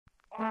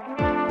You're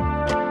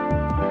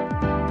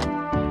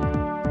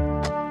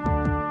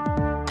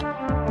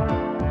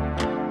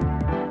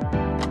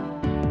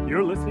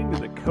listening to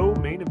the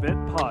Co-Main Event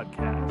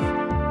Podcast.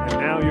 And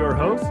now your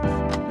hosts,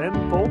 Ben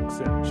Folks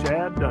and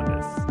Chad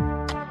Dundas.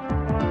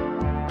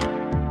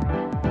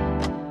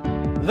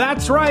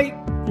 That's right.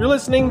 You're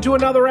listening to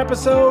another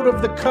episode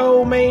of the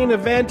Co-Main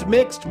Event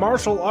Mixed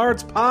Martial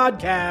Arts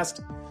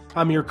Podcast.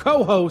 I'm your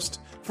co-host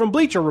from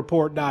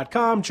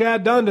BleacherReport.com,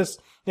 Chad Dundas,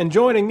 and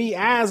joining me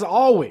as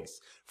always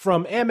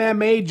from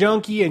MMA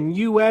Junkie and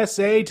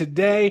USA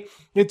Today,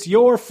 it's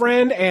your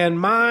friend and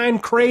mine,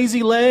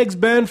 Crazy Legs,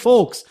 Ben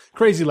Folks.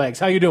 Crazy Legs,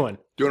 how you doing?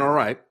 Doing all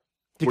right.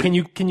 Can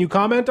you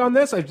comment on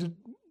this?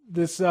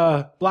 This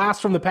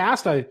blast from the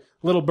past.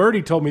 Little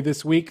birdie told me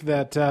this week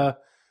that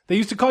they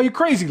used to call you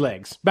Crazy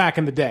Legs back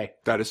in the day.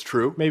 That is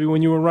true. Maybe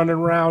when you were running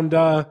around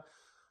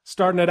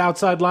starting at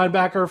outside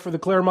linebacker for the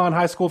Claremont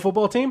High School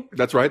football team?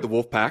 That's right, the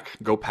Wolf Pack.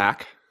 Go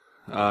Pack.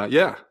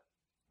 Yeah.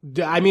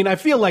 I mean, I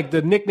feel like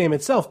the nickname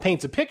itself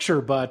paints a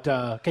picture, but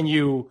can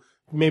you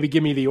maybe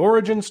give me the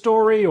origin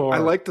story? Or I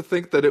like to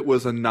think that it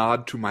was a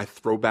nod to my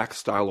throwback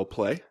style of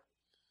play.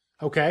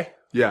 Okay.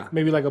 Yeah.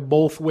 Maybe like a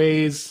both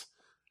ways,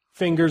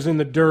 fingers in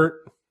the dirt.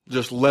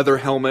 Just leather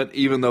helmet,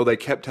 even though they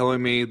kept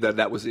telling me that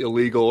that was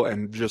illegal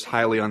and just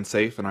highly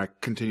unsafe, and I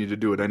continued to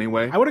do it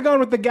anyway. I would have gone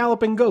with the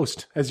Galloping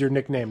Ghost as your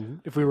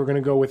nickname if we were going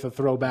to go with a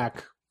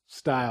throwback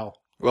style.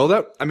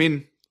 Well,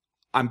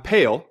 I'm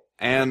pale,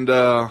 and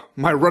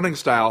my running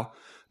style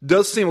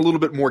does seem a little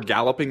bit more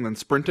galloping than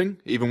sprinting,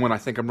 even when I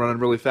think I'm running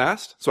really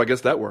fast. So I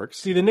guess that works.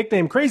 See, the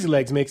nickname Crazy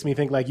Legs makes me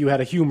think like you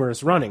had a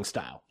humorous running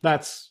style.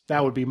 That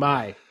would be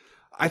my...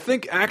 I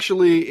think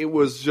actually it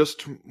was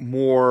just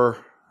more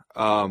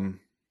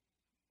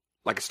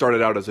like it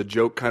started out as a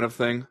joke kind of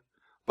thing.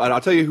 But I'll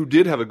tell you who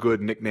did have a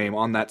good nickname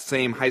on that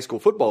same high school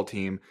football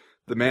team,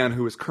 the man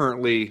who is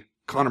currently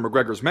Conor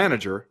McGregor's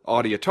manager,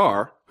 Audie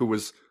Attar, who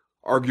was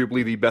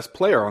arguably the best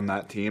player on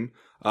that team,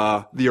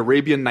 the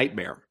Arabian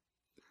Nightmare.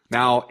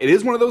 Now, it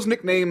is one of those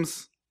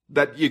nicknames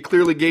that you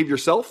clearly gave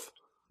yourself,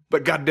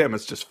 but goddamn,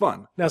 it's just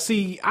fun. Now,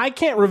 see, I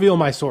can't reveal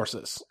my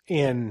sources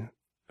in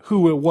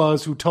who it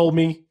was who told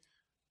me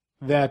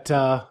that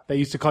they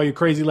used to call you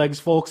Crazy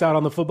Legs folks out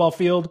on the football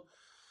field,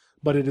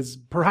 but it is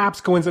perhaps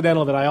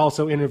coincidental that I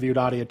also interviewed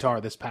Audie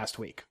Attar this past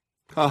week.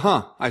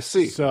 I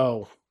see.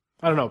 So,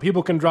 I don't know.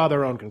 People can draw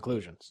their own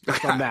conclusions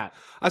from that.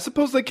 I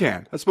suppose they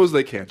can,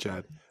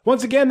 Chad.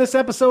 Once again, this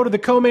episode of the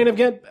Co-Main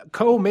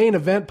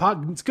Event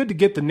pod, it's good to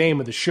get the name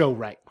of the show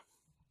right.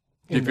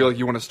 Do you feel like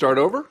you want to start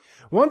over?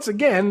 Once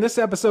again, this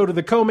episode of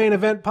the Co-Main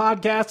Event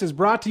Podcast is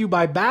brought to you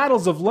by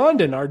Battles of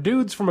London, our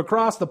dudes from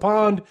across the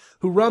pond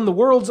who run the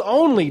world's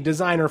only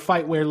designer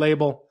fightwear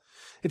label.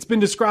 It's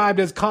been described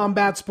as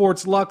combat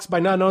sports luxe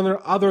by none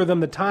other than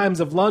the Times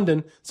of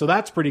London, so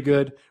that's pretty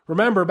good.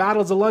 Remember,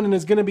 Battles of London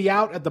is going to be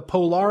out at the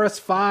Polaris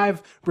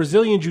 5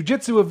 Brazilian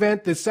Jiu-Jitsu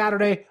event this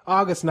Saturday,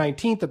 August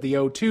 19th at the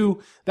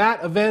O2.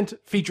 That event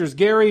features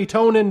Gary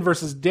Tonin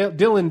versus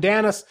Dylan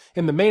Dennis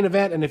in the main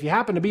event, and if you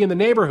happen to be in the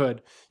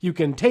neighborhood, you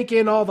can take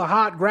in all the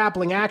hot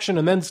grappling action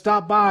and then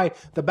stop by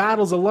the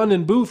Battles of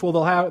London booth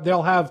where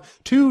they'll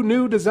have 2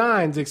 new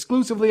designs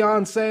exclusively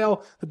on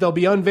sale that they'll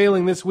be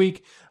unveiling this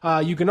week.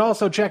 You can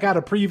also check out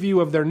a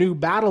preview of their new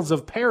Battles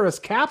of Paris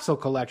capsule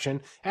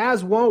collection,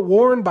 as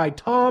worn by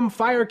Tom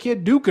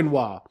Firekid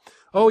Duquesnoy.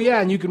 Oh yeah,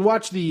 and you can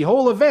watch the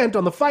whole event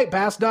on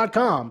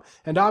thefightpass.com.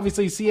 And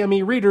obviously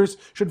CME readers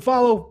should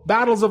follow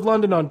Battles of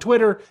London on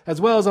Twitter,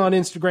 as well as on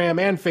Instagram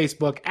and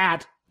Facebook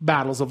at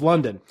Battles of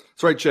London.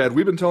 That's right, Chad.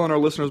 We've been telling our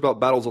listeners about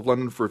Battles of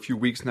London for a few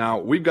weeks now.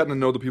 We've gotten to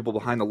know the people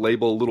behind the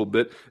label a little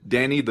bit.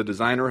 Danny, the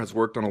designer, has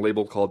worked on a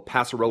label called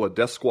Passarella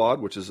Death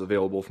Squad, which is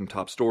available from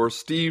top stores.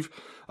 Steve,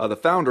 the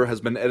founder,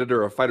 has been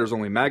editor of Fighters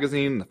Only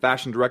magazine, the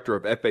fashion director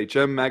of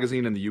FHM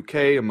magazine in the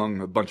UK,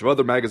 among a bunch of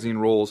other magazine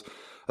roles.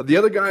 The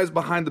other guys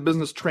behind the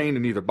business trained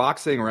in either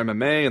boxing or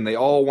MMA, and they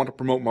all want to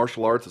promote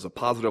martial arts as a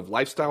positive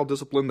lifestyle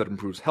discipline that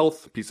improves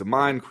health, peace of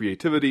mind,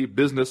 creativity,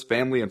 business,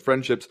 family, and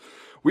friendships.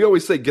 We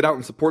always say get out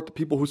and support the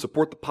people who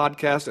support the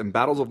podcast, and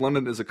Battles of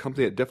London is a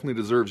company that definitely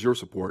deserves your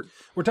support.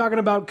 We're talking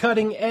about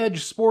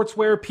cutting-edge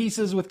sportswear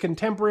pieces with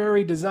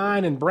contemporary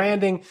design and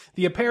branding.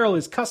 The apparel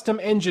is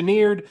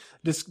custom-engineered,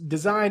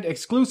 designed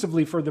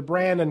exclusively for the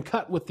brand and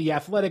cut with the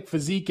athletic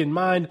physique in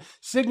mind.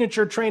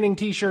 Signature training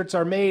t-shirts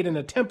are made in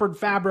a tempered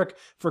fabric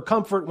for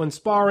comfort when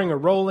sparring or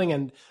rolling,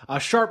 and a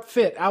sharp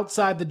fit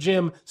outside the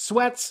gym.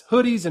 Sweats,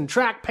 hoodies, and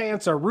track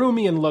pants are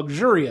roomy and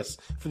luxurious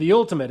for the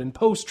ultimate in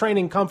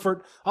post-training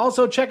comfort.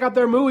 Also, check out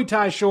their Muay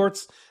Thai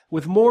shorts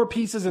with more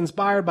pieces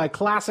inspired by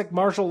classic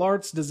martial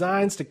arts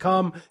designs to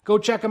come. Go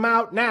check them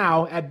out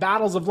now at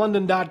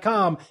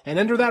battlesoflondon.com and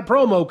enter that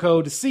promo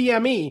code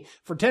CME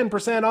for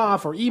 10%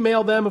 off, or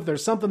email them if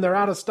there's something they're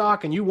out of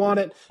stock and you want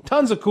it.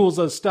 Tons of cool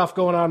stuff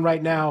going on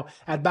right now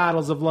at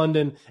Battles of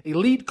London.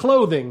 Elite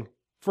clothing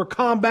for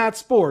combat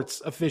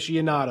sports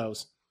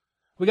aficionados.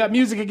 We got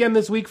music again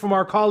this week from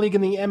our colleague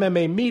in the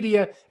MMA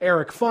media,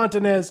 Eric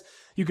Fontanez.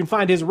 You can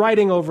find his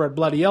writing over at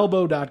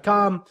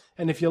bloodyelbow.com,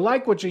 and if you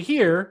like what you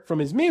hear from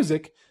his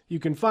music, You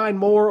can find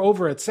more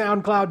over at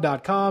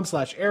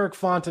soundcloud.com/Eric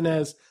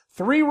Fontanez.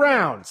 3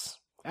 rounds,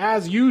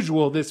 as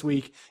usual this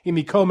week in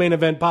the co-main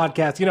event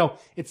podcast. You know,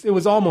 it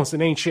was almost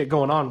an ain't shit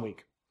going on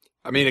week.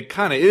 I mean, it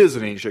kind of is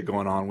an ain't shit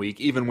going on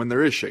week, even when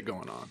there is shit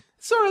going on.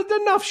 Sort of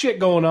enough shit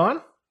going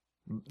on.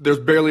 There's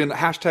barely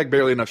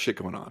enough shit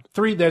going on.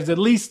 There's at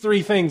least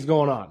 3 things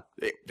going on.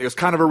 There's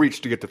kind of a reach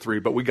to get to 3,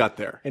 but we got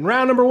there. In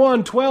round number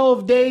 1,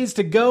 12 days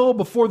to go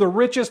before the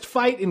richest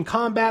fight in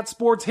combat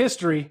sports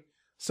history.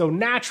 So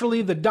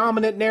naturally, the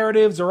dominant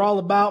narratives are all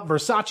about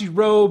Versace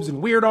robes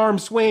and weird arm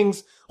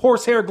swings,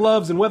 horsehair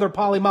gloves, and whether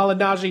Paulie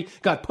Malignaggi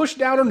got pushed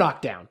down or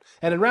knocked down.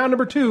 And in round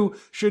number 2,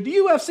 should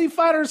UFC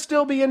fighters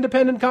still be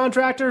independent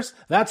contractors?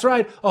 That's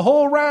right, a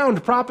whole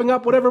round propping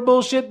up whatever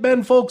bullshit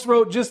Ben Folks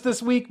wrote just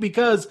this week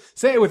because,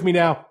 say it with me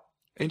now,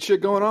 ain't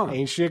shit going on.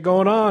 Ain't shit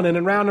going on. And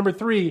in round number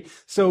 3,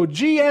 so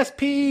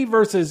GSP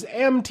versus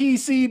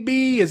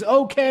MTCB is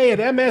okay at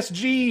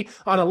MSG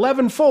on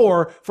 11-4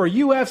 for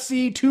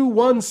UFC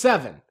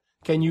 217.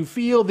 Can you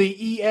feel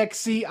the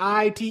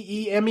EXCITEMENT?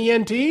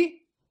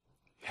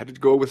 Had to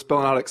go with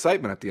spelling out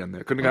excitement at the end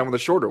there. Couldn't have gone with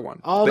a shorter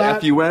one. All the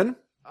that, FUN?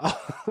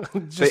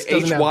 Just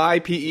the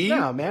HYPE?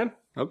 No, man.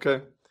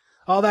 Okay.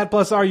 All that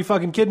plus are you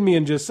fucking kidding me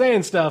and just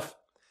saying stuff.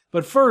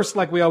 But first,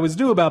 like we always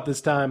do about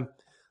this time,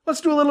 let's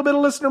do a little bit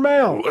of listener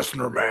mail.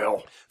 Listener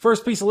mail.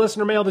 First piece of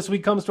listener mail this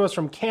week comes to us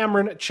from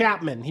Cameron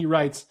Chapman. He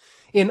writes,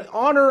 in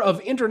honor of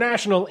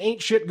International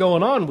Ain't Shit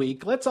Going On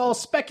Week, let's all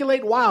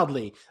speculate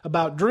wildly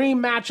about dream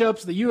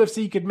matchups the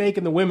UFC could make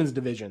in the women's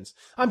divisions.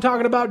 I'm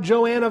talking about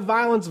Joanna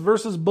Violence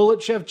versus Bullet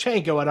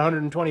Shevchenko at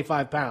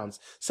 125 pounds.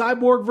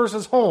 Cyborg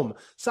versus Holm.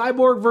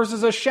 Cyborg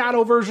versus a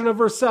shadow version of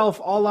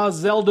herself a la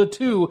Zelda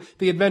 2,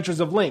 The Adventures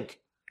of Link.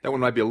 That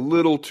one might be a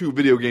little too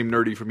video game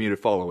nerdy for me to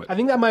follow it. I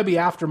think that might be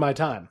after my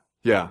time.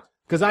 Yeah.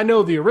 Because I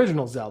know the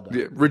original Zelda.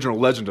 The original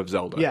Legend of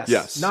Zelda.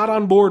 Yes. Not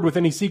on board with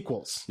any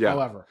sequels,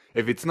 however.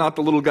 If it's not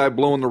the little guy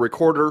blowing the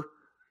recorder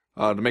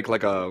to make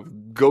like a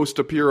ghost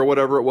appear or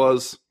whatever it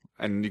was,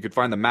 and you could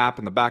find the map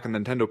in the back of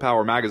Nintendo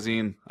Power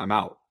magazine, I'm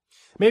out.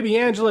 Maybe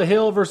Angela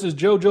Hill versus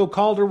JoJo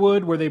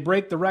Calderwood, where they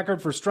break the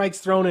record for strikes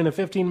thrown in a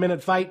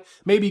 15-minute fight.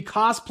 Maybe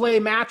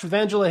cosplay match with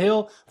Angela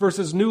Hill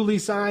versus newly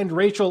signed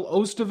Rachel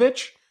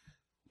Ostovich,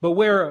 but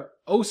where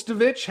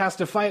Ostovich has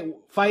to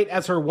fight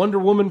as her Wonder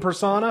Woman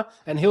persona,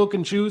 and Hill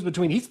can choose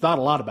between... He's thought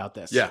a lot about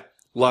this. Yeah,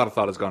 a lot of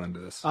thought has gone into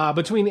this.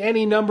 Between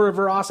any number of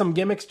her awesome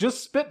gimmicks,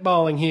 just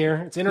spitballing here.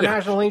 It's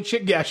International Ain't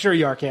Shit... Yeah, sure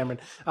you are, Cameron.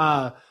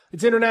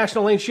 It's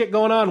International Ain't Shit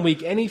Going On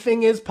Week.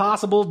 Anything is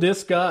possible,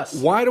 discuss.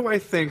 Why do I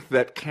think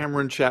that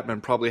Cameron Chapman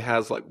probably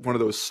has like one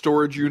of those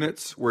storage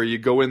units where you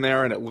go in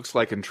there and it looks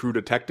like in True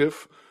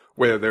Detective,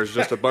 where there's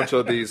just a bunch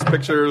of these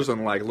pictures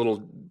and like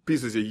little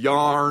pieces of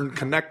yarn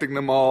connecting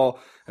them all,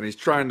 and he's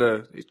trying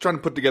to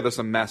put together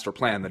some master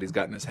plan that he's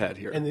got in his head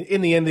here. And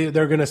in the end,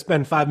 they're going to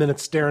spend 5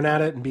 minutes staring at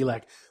it and be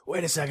like,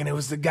 wait a second, it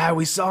was the guy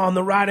we saw on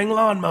the riding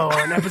lawnmower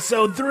in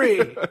episode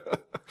 3.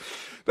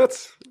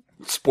 That's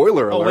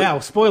spoiler alert. Oh, wow,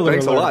 spoiler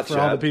Thanks alert a lot, for Chad.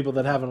 all the people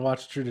that haven't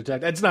watched True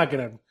Detective. It's not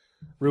going to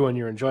ruin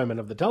your enjoyment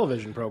of the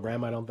television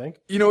program, I don't think.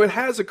 You know, it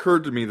has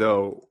occurred to me,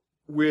 though,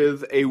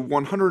 with a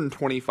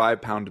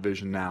 125-pound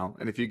division now,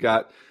 and if you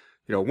got...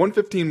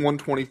 115,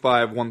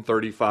 125,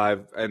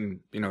 135, and,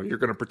 you're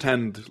going to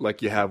pretend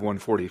like you have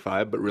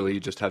 145, but really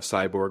you just have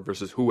Cyborg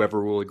versus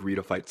whoever will agree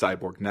to fight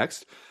Cyborg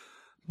next.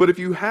 But if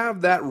you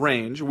have that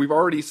range, we've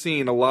already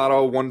seen a lot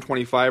of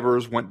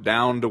 125ers went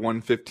down to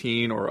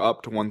 115 or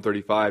up to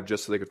 135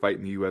 just so they could fight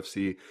in the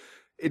UFC.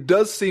 It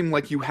does seem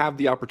like you have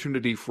the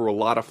opportunity for a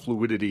lot of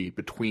fluidity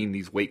between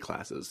these weight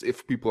classes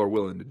if people are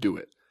willing to do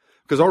it.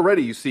 Because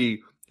already you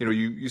see...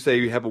 you say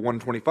you have a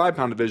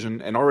 125-pound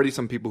division, and already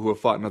some people who have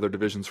fought in other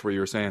divisions where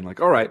you're saying,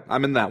 like, all right,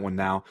 I'm in that one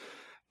now.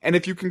 And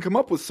if you can come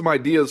up with some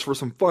ideas for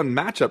some fun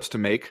matchups to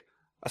make,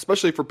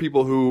 especially for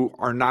people who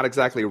are not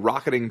exactly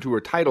rocketing to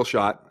a title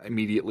shot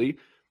immediately,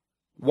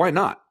 why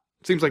not?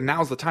 It seems like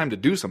now's the time to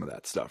do some of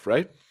that stuff,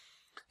 right?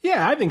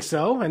 Yeah, I think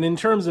so. And in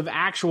terms of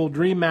actual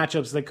dream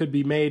matchups that could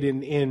be made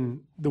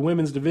in the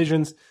women's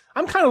divisions,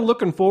 I'm kind of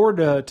looking forward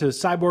to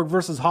Cyborg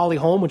versus Holly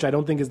Holm, which I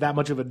don't think is that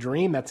much of a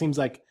dream. That seems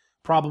like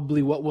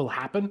probably what will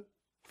happen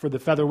for the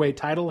featherweight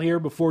title here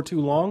before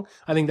too long.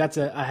 I think that's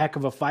a heck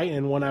of a fight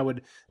and one I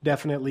would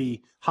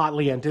definitely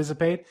hotly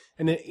anticipate.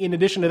 And in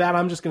addition to that,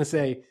 I'm just going to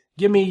say,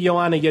 give me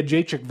Joanna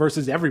Jędrzejczyk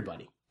versus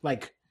everybody.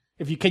 Like,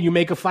 can you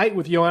make a fight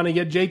with Joanna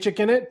Jędrzejczyk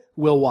in it?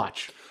 We'll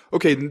watch.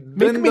 Okay.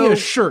 Make me a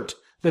shirt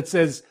that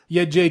says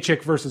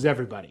Jędrzejczyk versus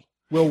everybody.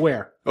 We'll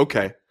wear.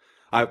 Okay.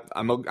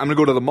 I'm going to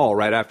go to the mall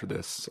right after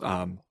this.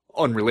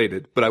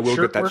 Unrelated, but I will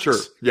get that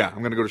shirt. Yeah, I'm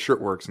going to go to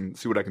Shirtworks and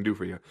see what I can do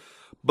for you.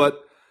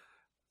 But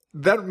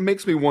that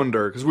makes me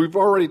wonder, because we've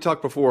already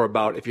talked before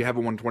about if you have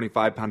a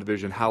 125-pound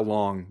division, how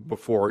long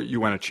before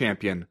Joanna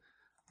Champion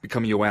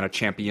become Joanna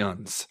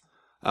Champions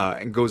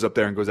and goes up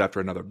there and goes after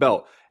another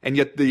belt. And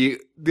yet the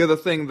other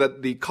thing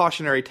that the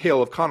cautionary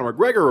tale of Conor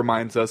McGregor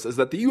reminds us is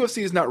that the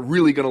UFC is not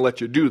really going to let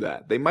you do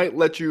that. They might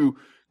let you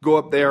go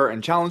up there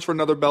and challenge for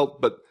another belt,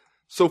 but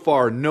so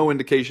far, no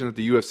indication that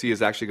the UFC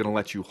is actually going to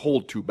let you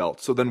hold 2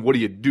 belts. So then what do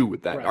you do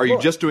with that? Right. Are you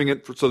just doing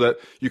it so that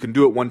you can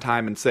do it one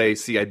time and say,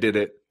 see, I did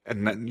it,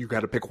 and then you got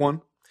to pick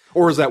one?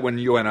 Or is that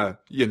when Joanna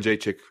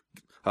Jędrzejczyk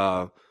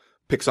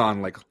picks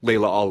on like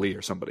Layla Ali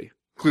or somebody?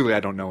 Clearly, I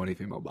don't know any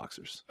female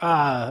boxers.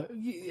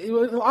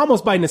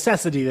 Almost by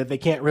necessity that they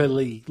can't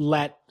really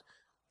let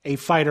a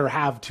fighter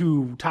have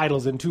 2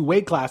 titles in 2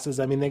 weight classes.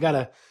 I mean,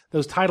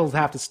 those titles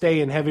have to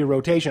stay in heavy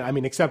rotation. I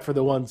mean, except for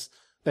the ones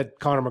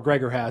that Conor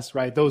McGregor has,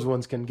 right? Those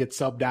ones can get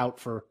subbed out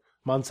for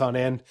months on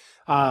end.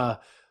 But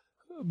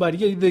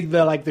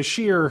the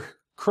sheer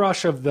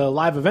crush of the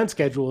live event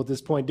schedule at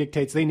this point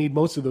dictates they need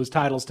most of those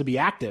titles to be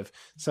active.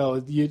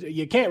 So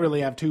you can't really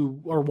have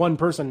 2 or 1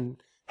 person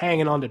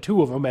hanging on to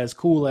 2 of them, as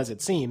cool as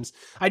it seems.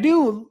 I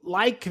do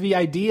like the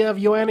idea of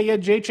Joanna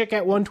Jędrzejczyk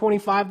at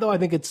 125, though. I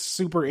think it's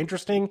super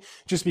interesting,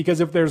 just because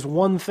if there's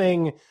one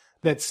thing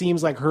that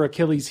seems like her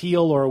Achilles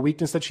heel or a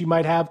weakness that she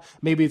might have,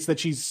 maybe it's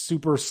that she's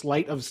super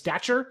slight of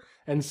stature.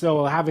 And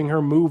so having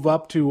her move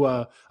up to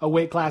a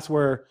weight class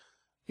where,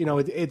 you know,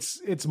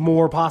 it's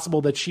more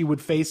possible that she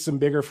would face some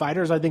bigger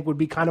fighters, I think would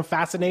be kind of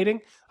fascinating.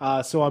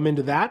 So I'm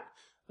into that.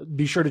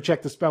 Be sure to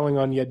check the spelling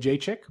on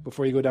Jędrzejczyk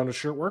before you go down to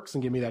Shirtworks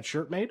and get me that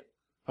shirt made.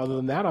 Other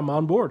than that, I'm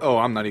on board. Oh,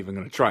 I'm not even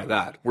going to try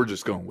that. We're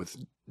just going with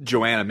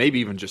Joanna, maybe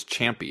even just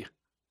Champy.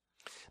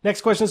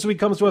 Next question this week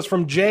comes to us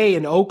from Jay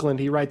in Oakland.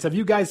 He writes, have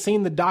you guys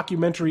seen the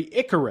documentary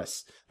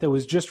Icarus that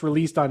was just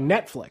released on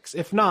Netflix?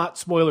 If not,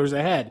 spoilers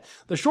ahead.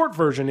 The short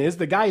version is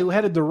the guy who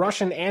headed the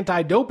Russian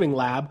anti-doping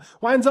lab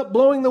winds up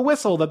blowing the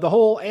whistle that the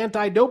whole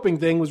anti-doping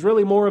thing was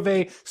really more of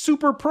a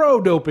super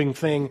pro-doping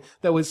thing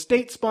that was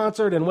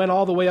state-sponsored and went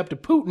all the way up to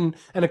Putin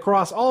and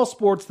across all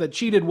sports that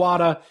cheated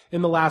WADA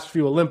in the last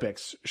few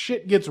Olympics.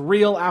 Shit gets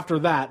real after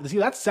that. See,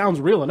 that sounds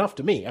real enough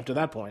to me after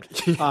that point.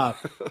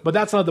 But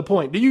that's not the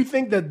point. Do you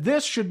think that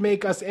this should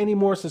make us any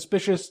more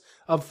suspicious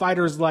of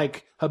fighters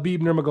like Khabib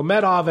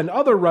Nurmagomedov and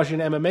other Russian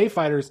MMA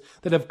fighters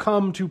that have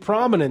come to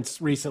prominence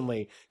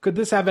recently? Could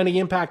this have any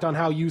impact on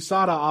how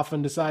USADA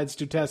often decides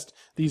to test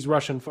these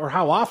Russian, or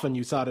how often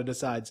USADA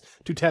decides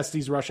to test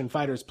these Russian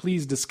fighters?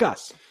 Please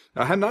discuss.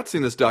 I had not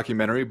seen this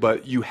documentary,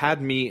 but you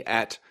had me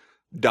at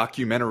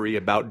documentary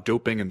about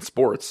doping in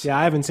sports. Yeah,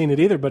 I haven't seen it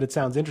either, but it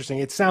sounds interesting.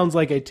 It sounds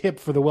like a tip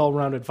for the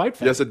well-rounded fight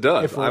fan. Yes, it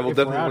does. I will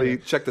definitely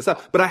check this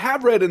out. But I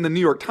have read in the New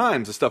York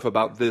Times the stuff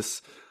about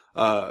this,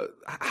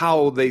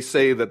 how they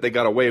say that they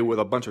got away with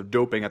a bunch of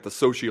doping at the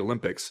Sochi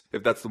Olympics,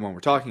 if that's the one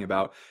we're talking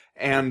about.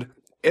 And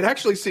it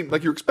actually seemed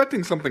like you're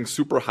expecting something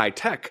super high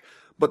tech.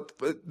 But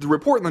the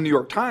report in the New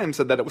York Times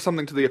said that it was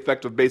something to the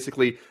effect of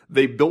basically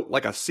they built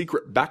like a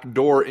secret back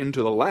door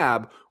into the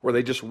lab where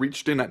they just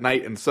reached in at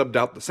night and subbed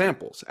out the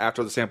samples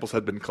after the samples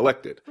had been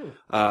collected.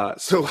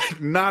 So like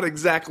not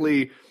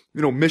exactly,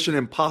 you know, Mission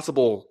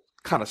Impossible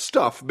kind of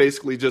stuff.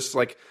 Basically just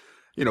like,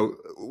 you know,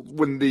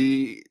 when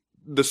the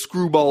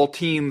screwball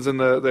teens in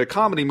the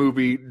comedy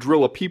movie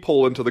drill a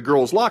peephole into the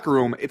girls' locker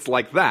room, it's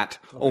like that,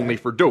 only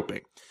for doping.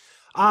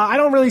 I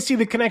don't really see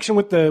the connection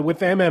with the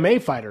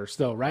MMA fighters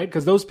though, right?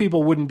 Because those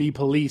people wouldn't be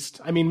policed.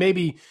 I mean,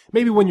 maybe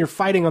when you're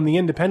fighting on the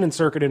independent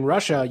circuit in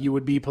Russia, you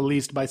would be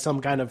policed by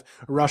some kind of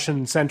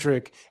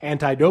Russian-centric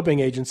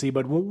anti-doping agency.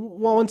 But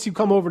once you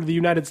come over to the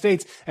United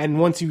States and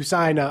once you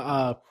sign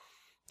a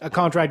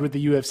contract with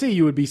the UFC,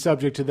 you would be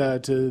subject to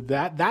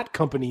that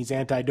company's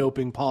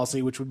anti-doping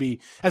policy, which would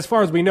be, as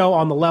far as we know,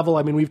 on the level.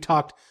 I mean, we've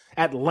talked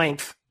at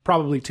length,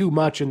 probably too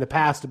much in the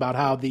past, about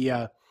how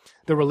the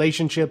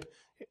relationship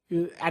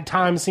at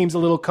times seems a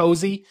little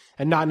cozy,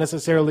 and not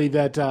necessarily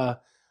that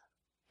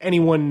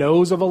anyone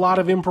knows of a lot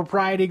of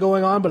impropriety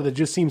going on, but it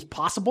just seems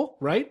possible,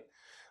 right?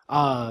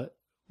 But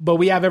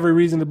we have every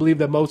reason to believe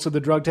that most of the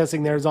drug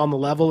testing there is on the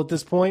level at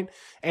this point.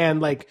 And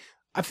like,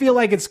 I feel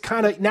like it's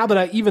kind of, now that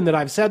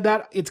I've said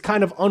that, it's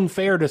kind of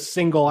unfair to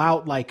single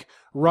out like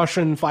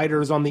Russian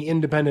fighters on the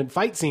independent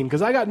fight scene.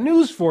 Cause I got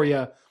news for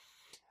you.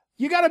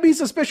 You got to be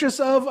suspicious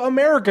of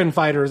American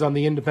fighters on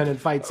the independent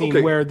fight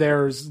scene where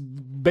there's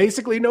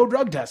basically no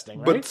drug testing,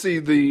 right? But see,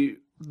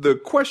 the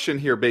question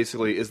here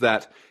basically is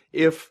that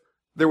if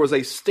there was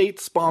a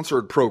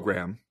state-sponsored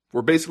program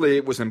where basically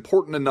it was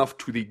important enough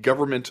to the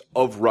government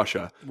of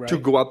Russia to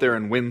go out there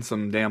and win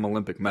some damn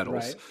Olympic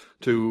medals,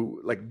 to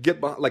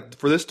like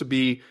for this to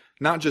be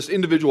not just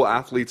individual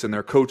athletes and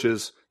their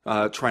coaches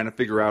trying to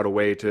figure out a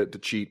way to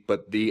cheat,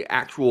 but the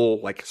actual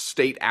like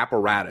state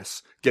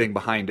apparatus getting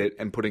behind it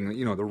and putting,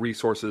 you know, the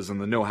resources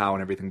and the know-how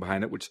and everything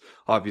behind it, which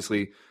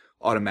obviously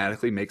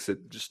automatically makes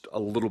it just a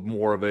little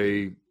more of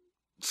a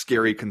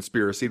scary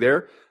conspiracy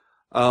there.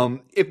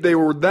 If they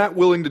were that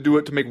willing to do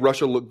it to make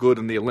Russia look good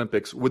in the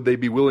Olympics, would they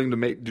be willing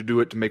to do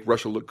it to make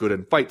Russia look good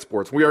in fight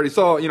sports? We already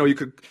saw, you know, you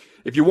could,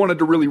 if you wanted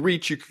to really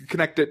reach, you could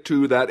connect it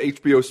to that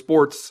HBO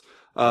Sports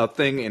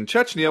thing in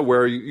Chechnya,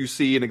 where you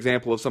see an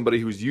example of somebody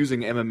who's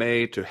using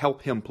MMA to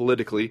help him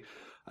politically.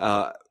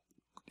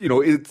 You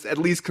know, it's at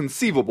least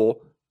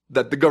conceivable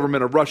that the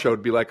government of Russia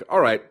would be like,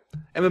 all right,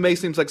 MMA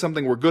seems like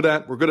something we're good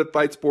at. We're good at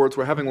fight sports.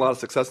 We're having a lot of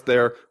success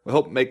there. We'll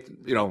help make,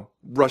 you know,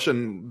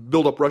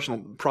 build up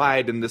Russian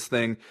pride in this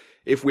thing.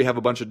 If we have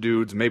a bunch of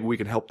dudes, maybe we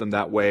can help them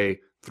that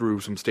way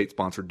through some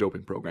state-sponsored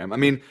doping program. I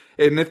mean,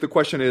 and if the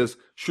question is,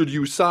 should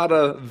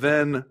USADA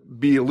then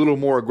be a little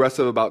more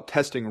aggressive about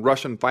testing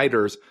Russian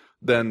fighters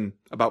than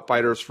about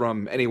fighters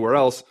from anywhere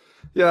else?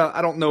 Yeah,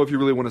 I don't know if you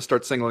really want to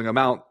start singling them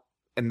out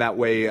in that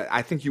way.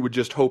 I think you would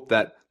just hope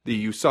that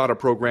the USADA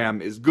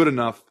program is good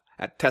enough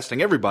at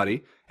testing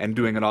everybody and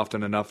doing it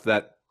often enough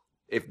that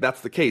if that's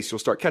the case, you'll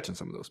start catching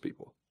some of those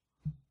people.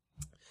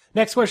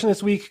 Next question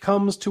this week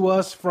comes to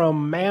us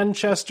from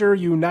Manchester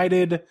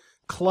United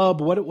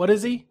Club. What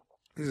is he?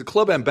 He's a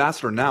club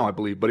ambassador now, I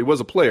believe, but he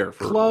was a player.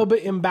 Club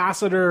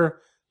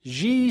ambassador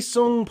Ji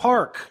Sung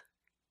Park.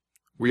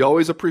 We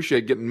always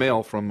appreciate getting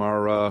mail from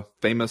our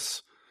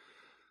famous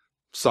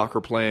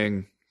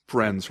soccer-playing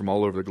friends from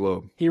all over the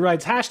globe. He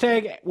writes,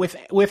 with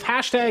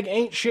hashtag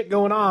ain't shit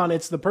going on,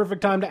 it's the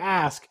perfect time to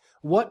ask,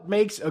 what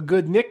makes a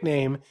good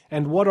nickname,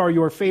 and what are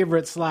your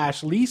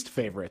favorite/least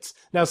favorites?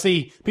 Now,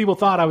 see, people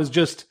thought I was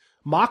just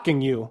mocking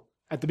you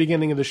at the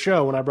beginning of the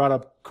show when I brought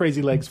up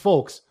Crazy Legs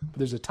Folks, but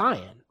there's a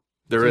tie-in.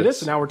 There is.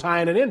 This, and now we're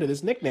tying it into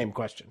this nickname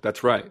question.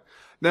 That's right.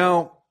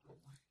 Now,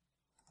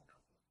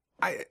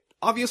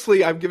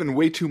 I've given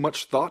way too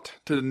much thought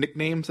to the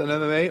nicknames in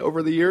MMA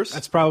over the years.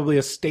 That's probably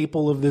a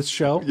staple of this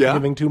show,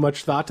 giving too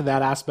much thought to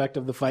that aspect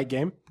of the fight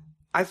game.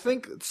 I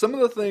think some of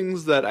the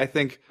things that I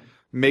think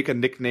make a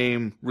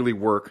nickname really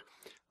work,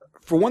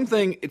 for one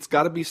thing, it's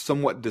got to be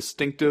somewhat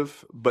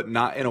distinctive, but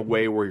not in a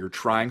way where you're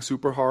trying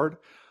super hard.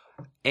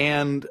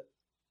 And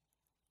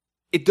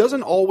it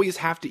doesn't always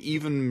have to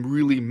even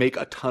really make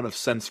a ton of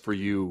sense for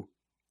you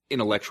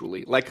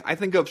intellectually. Like, I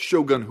think of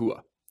Shogun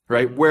Hua,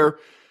 right? Mm-hmm. Where,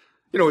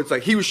 it's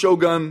like he was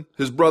Shogun,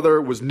 his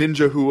brother was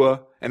Ninja Hua,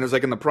 and it was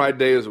like in the Pride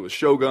days, it was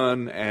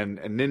Shogun and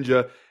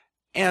Ninja.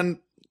 And,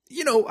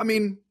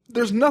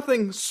 there's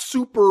nothing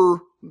super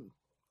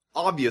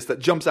obvious that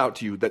jumps out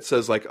to you that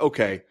says like,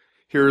 okay,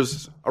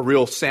 here's a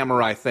real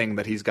samurai thing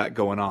that he's got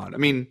going on. I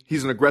mean,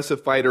 he's an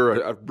aggressive fighter,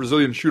 a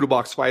Brazilian shooter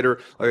box fighter.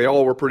 Like, they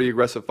all were pretty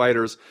aggressive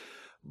fighters.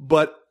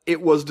 But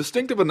it was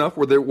distinctive enough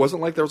where there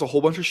wasn't like there was a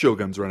whole bunch of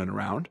Shoguns running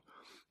around.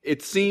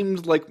 It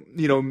seemed like,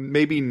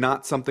 maybe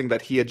not something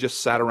that he had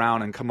just sat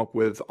around and come up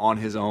with on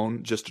his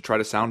own just to try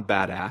to sound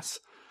badass.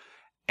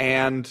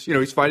 And,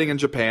 he's fighting in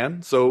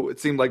Japan, so it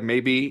seemed like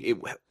maybe it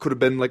could have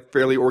been like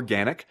fairly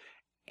organic.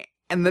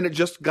 And then it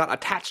just got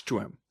attached to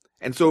him.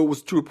 And so it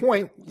was to a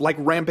point like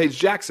Rampage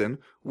Jackson,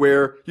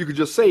 where you could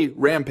just say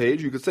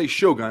Rampage, you could say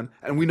Shogun,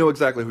 and we know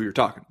exactly who you're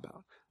talking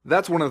about.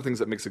 That's one of the things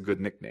that makes a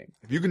good nickname.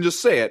 If you can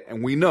just say it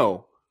and we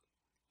know,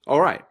 all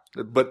right.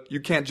 But you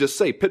can't just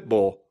say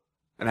Pitbull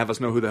and have us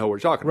know who the hell we're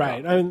talking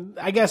about. Right.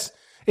 I guess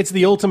it's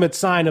the ultimate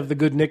sign of the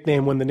good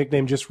nickname when the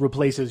nickname just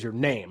replaces your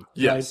name.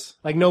 Yes.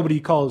 Right? Like, nobody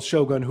calls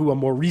Shogun Hua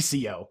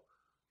Mauricio.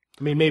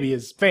 I mean, maybe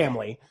his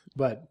family,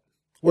 but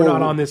we're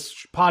not on this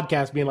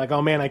podcast being like,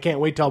 oh man, I can't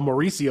wait till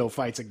Mauricio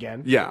fights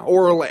again. Yeah.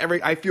 Or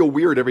I feel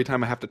weird every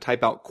time I have to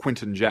type out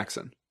Quentin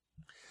Jackson.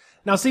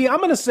 Now, see, I'm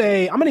going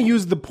to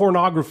use the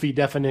pornography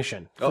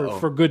definition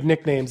for good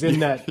nicknames in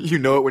that. You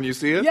know it when you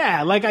see it?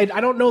 Yeah, like I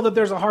don't know that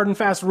there's a hard and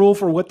fast rule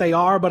for what they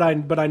are, but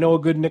I know a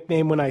good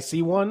nickname when I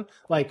see one.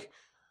 Like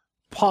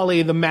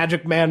Paulie the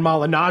Magic Man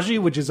Malignaggi,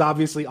 which is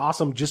obviously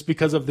awesome just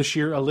because of the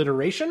sheer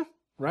alliteration,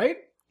 right?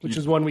 Which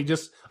is one we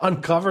just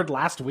uncovered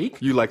last week.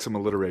 You like some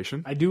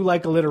alliteration. I do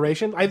like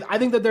alliteration. I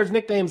think that there's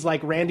nicknames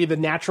like Randy the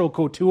Natural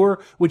Couture,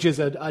 which is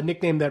a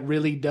nickname that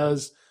really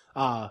does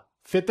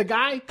fit the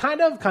guy, kind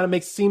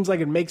of seems like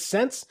it makes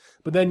sense.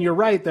 But then you're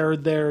right,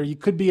 there you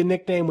could be a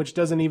nickname which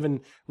doesn't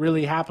even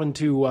really happen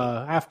to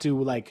have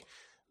to like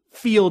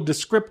feel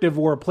descriptive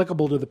or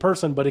applicable to the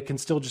person, but it can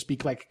still just be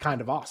like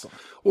kind of awesome.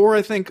 Or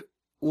I think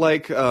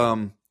like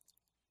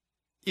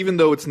even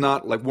though it's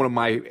not like one of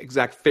my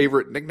exact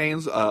favorite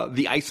nicknames,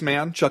 the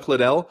Iceman, Chuck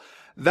Liddell,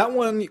 that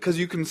one, because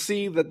you can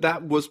see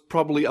that was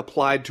probably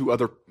applied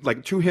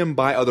to him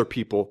by other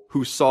people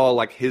who saw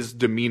like his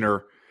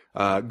demeanor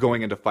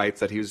going into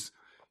fights, that he was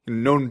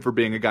known for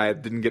being a guy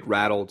that didn't get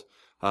rattled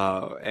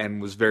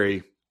and was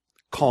very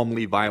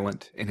calmly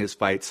violent in his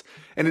fights.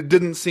 And it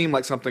didn't seem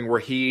like something where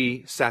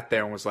he sat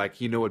there and was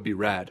like, it'd be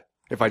rad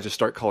if I just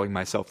start calling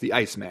myself the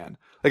Iceman.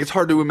 Like, it's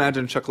hard to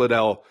imagine Chuck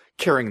Liddell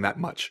caring that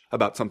much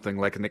about something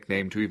like a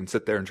nickname to even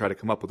sit there and try to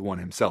come up with one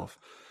himself.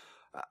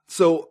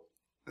 So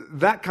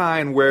that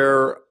kind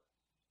where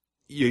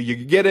you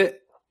get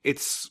it,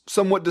 it's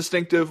somewhat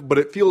distinctive, but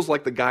it feels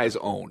like the guy's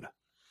own.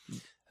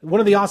 One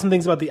of the awesome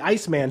things about the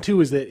Iceman, too,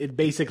 is that it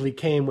basically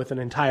came with an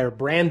entire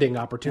branding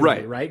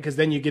opportunity, right? Because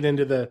then you get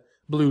into the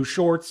blue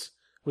shorts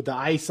with the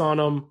ice on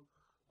them.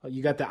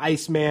 You got the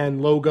Iceman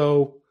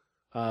logo.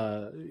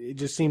 It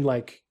just seemed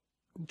like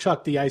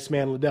Chuck the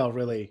Iceman Liddell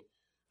really...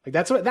 Like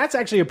that's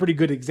actually a pretty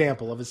good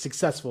example of a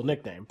successful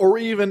nickname. Or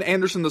even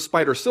Anderson the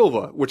Spider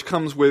Silva, which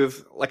comes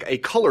with like a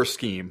color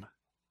scheme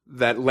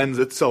that lends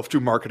itself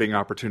to marketing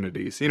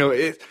opportunities.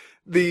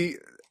 The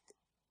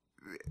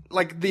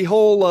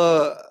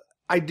whole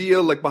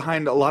idea like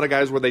behind a lot of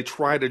guys where they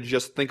try to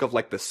just think of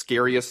like the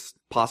scariest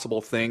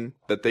possible thing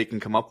that they can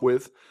come up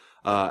with,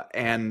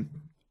 and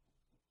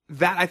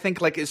that I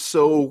think like is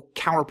so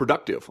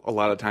counterproductive a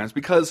lot of times,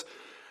 because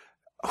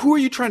who are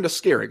you trying to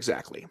scare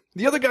exactly?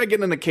 The other guy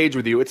getting in a cage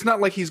with you, it's not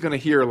like he's going to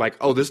hear like,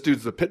 oh, this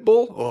dude's the pit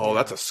bull? Oh,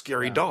 that's a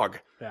scary dog.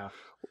 Yeah.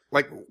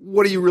 Like,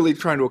 what are you really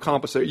trying to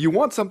accomplish there? You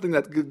want something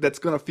that's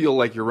going to feel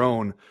like your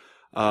own,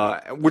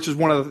 which is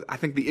one of, I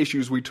think, the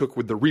issues we took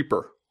with the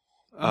Reaper.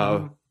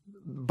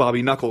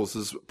 Bobby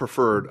Knuckles'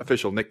 preferred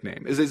official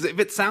nickname is if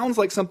it sounds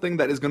like something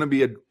that is going to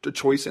be a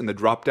choice in the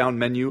drop-down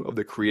menu of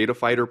the Create a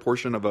Fighter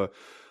portion of a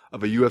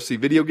UFC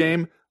video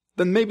game,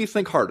 then maybe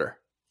think harder.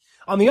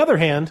 On the other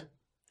hand,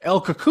 El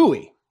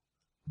Kukui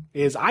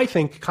is, I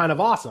think, kind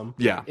of awesome.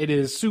 Yeah. It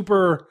is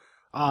super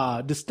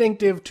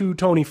distinctive to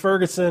Tony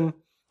Ferguson.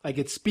 Like,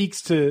 it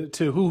speaks to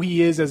who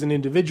he is as an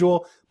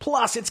individual.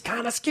 Plus, it's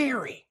kind of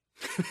scary.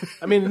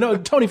 I mean, no,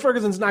 Tony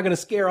Ferguson's not going to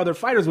scare other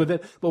fighters with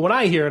it, but when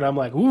I hear it, I'm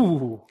like,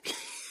 ooh,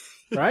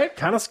 right?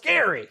 Kind of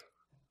scary.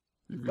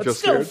 But Just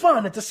still scared?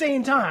 fun at the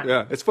same time.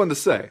 Yeah, it's fun to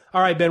say.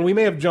 All right, Ben, we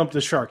may have jumped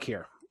the shark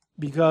here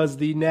because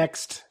the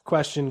next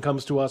question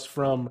comes to us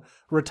from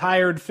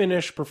retired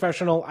Finnish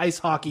professional ice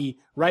hockey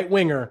right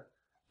winger,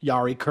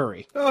 Jari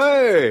Kurri.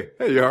 Oh, hey,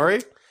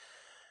 Yari.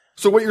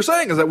 So what you're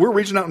saying is that we're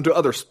reaching out into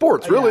other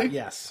sports, really?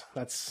 Yes,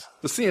 that's...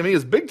 The CME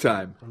is big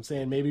time. I'm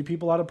saying maybe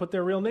people ought to put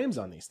their real names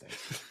on these things.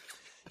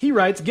 He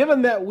writes,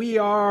 given that we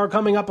are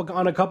coming up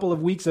on a couple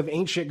of weeks of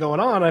ain't shit going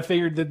on, I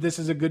figured that this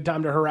is a good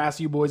time to harass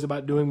you boys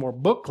about doing more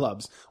book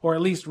clubs, or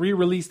at least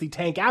re-release the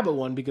Tank Abbott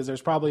one, because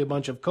there's probably a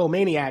bunch of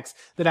co-maniacs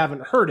that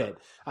haven't heard it.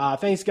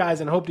 Thanks,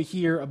 guys, and hope to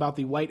hear about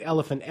the White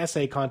Elephant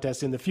essay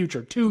contest in the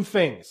future. 2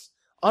 things.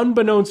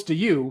 Unbeknownst to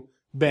you,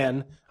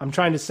 Ben, I'm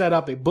trying to set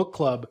up a book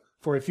club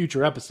for a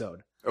future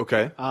episode.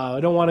 Okay. I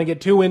don't want to get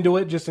too into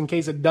it just in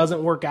case it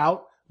doesn't work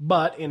out.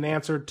 But in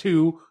answer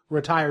to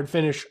retired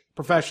Finnish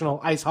professional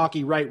ice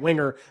hockey right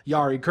winger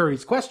Jari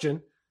Kurri's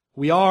question,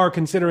 we are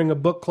considering a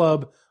book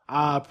club.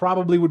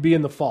 Probably would be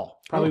in the fall.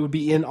 Probably would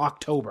be in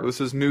October.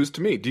 This is news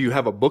to me. Do you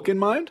have a book in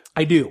mind?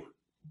 I do,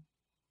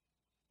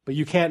 but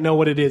you can't know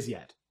what it is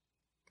yet.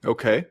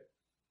 Okay.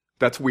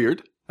 That's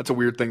weird. That's a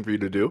weird thing for you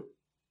to do.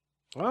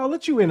 Well, I'll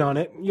let you in on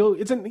it.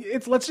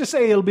 Let's just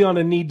say it'll be on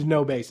a need to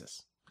know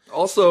basis.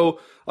 Also,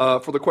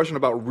 for the question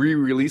about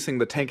re-releasing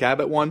the Tank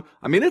Abbott one,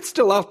 I mean, it's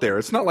still out there.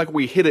 It's not like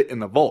we hid it in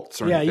the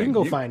vaults or anything. Yeah, you can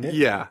go find it.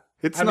 Yeah.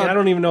 I mean, I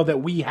don't even know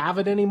that we have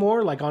it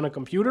anymore, like on a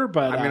computer,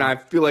 but... I mean, I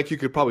feel like you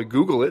could probably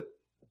Google it.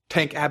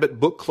 Tank Abbott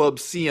Book Club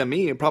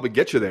CME and probably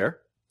get you there.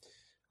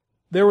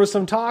 There was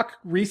some talk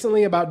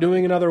recently about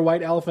doing another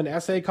White Elephant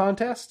essay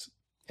contest,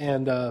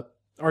 and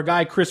our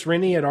guy Chris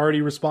Rinney had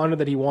already responded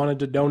that he wanted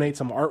to donate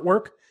some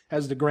artwork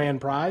as the grand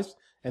prize.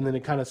 And then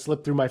it kind of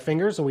slipped through my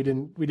fingers, so we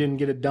didn't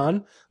get it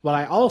done. But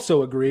I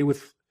also agree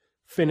with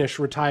Finnish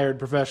retired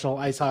professional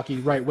ice hockey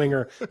right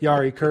winger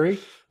Jari Kurri.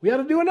 We ought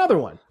to do another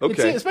one.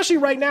 Okay. Especially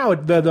right now,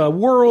 the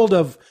world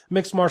of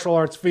mixed martial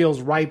arts feels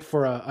ripe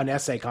for an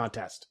essay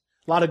contest.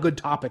 A lot of good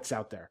topics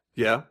out there.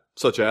 Yeah,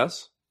 such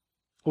as?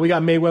 We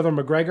got Mayweather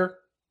McGregor.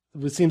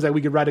 It seems like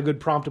we could write a good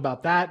prompt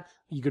about that.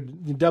 You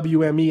could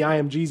WME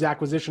IMG's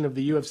acquisition of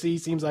the UFC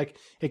seems like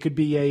it could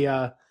be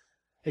a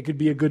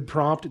good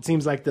prompt. It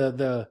seems like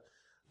the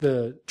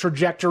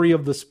trajectory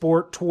of the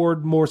sport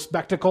toward more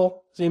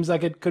spectacle seems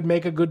like it could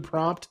make a good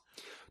prompt.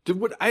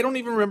 I don't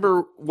even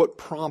remember what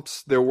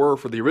prompts there were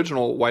for the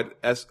original White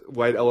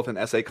Elephant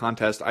essay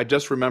contest. I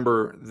just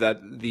remember that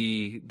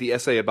the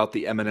essay about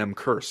the Eminem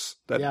curse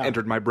that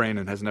entered my brain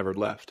and has never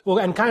left. Well,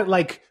 and kind of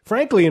like,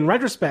 frankly, in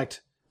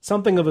retrospect,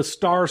 something of a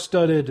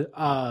star-studded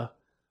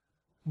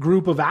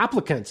group of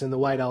applicants in the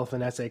White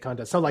Elephant essay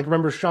contest. So, like,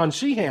 remember Sean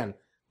Sheehan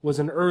was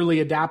an early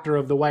adapter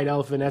of the White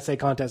Elephant essay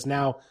contest.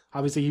 Now,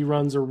 obviously, he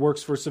runs or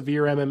works for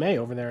Severe MMA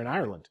over there in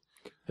Ireland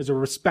as a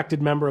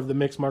respected member of the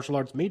mixed martial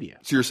arts media.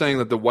 So you're saying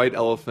that the White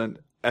Elephant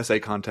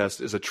essay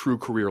contest is a true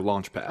career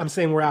launch pad? I'm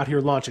saying we're out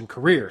here launching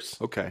careers.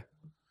 Okay.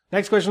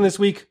 Next question this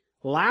week.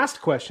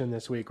 Last question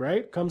this week,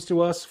 right? Comes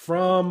to us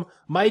from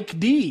Mike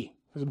D.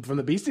 From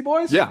the Beastie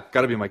Boys? Yeah,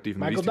 got to be Mike D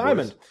from the Michael Beastie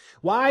Diamond. Boys.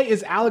 Why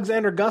is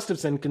Alexander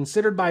Gustafsson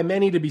considered by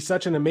many to be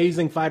such an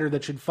amazing fighter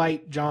that should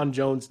fight John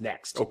Jones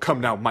next? Oh, come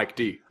now, Mike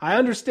D. I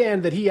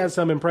understand that he has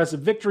some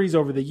impressive victories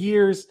over the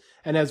years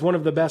and has one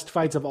of the best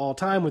fights of all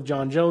time with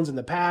John Jones in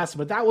the past,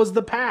 but that was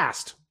the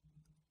past.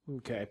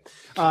 Okay.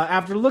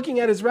 After looking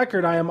at his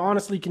record, I am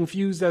honestly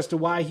confused as to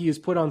why he is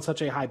put on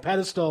such a high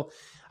pedestal.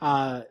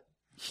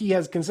 He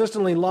has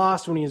consistently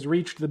lost when he has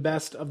reached the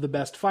best of the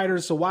best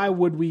fighters, so why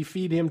would we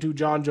feed him to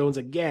John Jones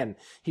again?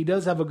 He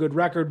does have a good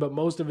record, but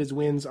most of his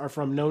wins are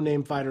from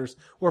no-name fighters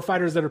or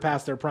fighters that are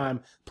past their prime.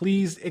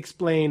 Please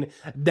explain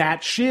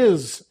that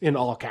shiz in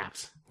all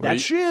caps.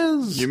 That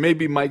shiz! You may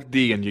be Mike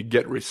D and you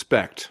get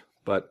respect,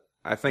 but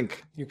I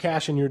think... You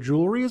cash in your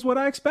jewelry is what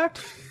I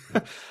expect?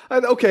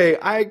 Okay,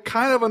 I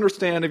kind of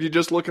understand if you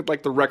just look at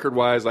like the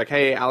record-wise, like,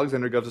 hey,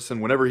 Alexander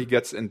Gustafsson, whenever he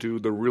gets into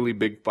the really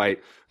big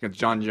fight against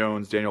John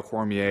Jones, Daniel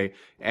Cormier,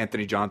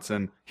 Anthony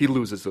Johnson, he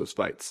loses those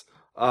fights.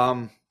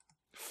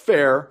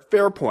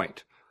 Fair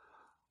point.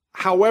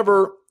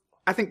 However,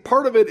 I think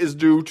part of it is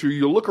due to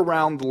you look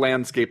around the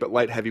landscape at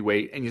light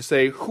heavyweight and you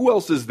say, who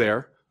else is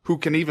there who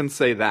can even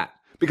say that?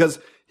 Because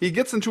he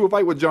gets into a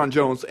fight with John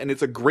Jones and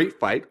it's a great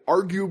fight,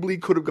 arguably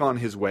could have gone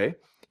his way.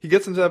 He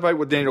gets into that fight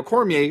with Daniel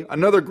Cormier,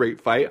 another great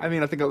fight. I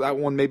mean, I think that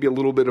one may be a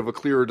little bit of a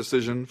clearer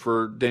decision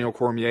for Daniel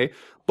Cormier,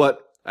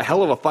 but a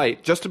hell of a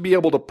fight. Just to be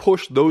able to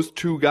push those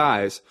two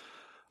guys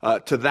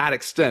to that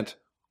extent,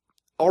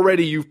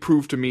 already you've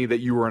proved to me that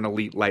you are an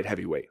elite light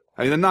heavyweight.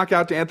 I mean, the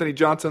knockout to Anthony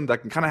Johnson,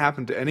 that can kind of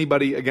happen to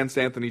anybody against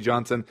Anthony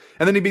Johnson,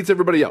 and then he beats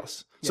everybody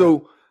else. Yeah.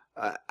 So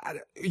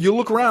you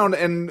look around,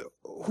 and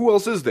who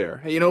else is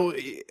there? You know,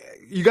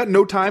 you got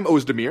No Time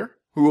Ozdemir,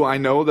 who I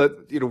know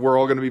that, you know, we're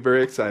all going to be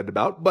very excited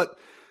about, but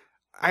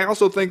I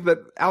also think that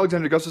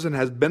Alexander Gustafsson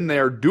has been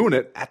there doing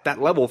it at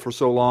that level for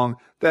so long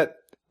that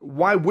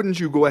why wouldn't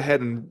you go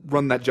ahead and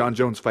run that John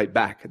Jones fight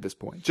back at this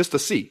point? Just to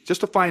see, just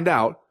to find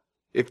out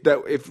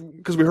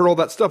because we heard all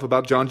that stuff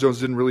about John Jones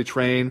didn't really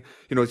train.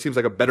 You know, it seems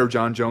like a better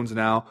John Jones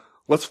now.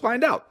 Let's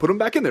find out. Put them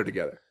back in there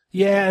together.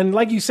 Yeah, and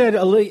like you said,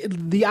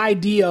 the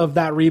idea of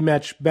that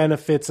rematch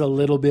benefits a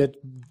little bit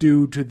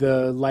due to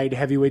the light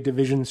heavyweight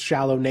division's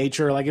shallow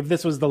nature. Like if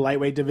this was the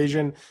lightweight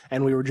division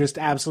and we were just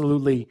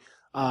absolutely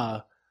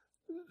the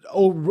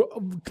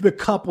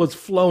cup was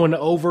flowing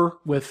over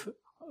with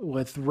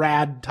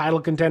rad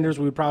title contenders,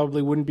 we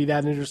probably wouldn't be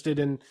that interested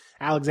in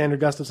Alexander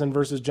Gustafsson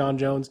versus John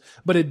Jones.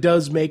 But it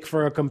does make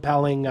for a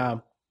compelling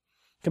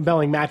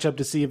matchup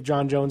to see if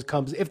John Jones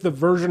if the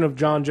version of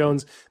John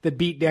Jones that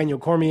beat Daniel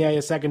Cormier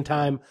a second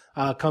time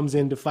comes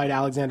in to fight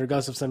Alexander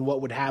Gustafsson,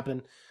 what would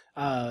happen?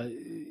 And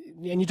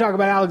you talk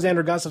about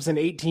Alexander Gustafsson,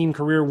 18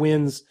 career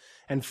wins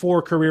and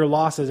 4 career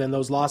losses, and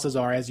those losses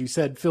are, as you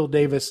said, Phil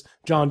Davis,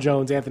 John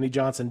Jones, Anthony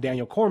Johnson,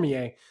 Daniel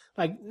Cormier.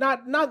 Like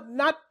not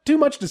too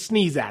much to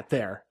sneeze at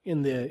there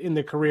in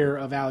the career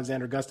of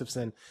Alexander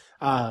Gustafsson.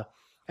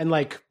 And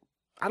like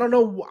I don't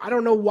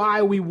know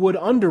why we would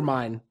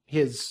undermine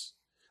his,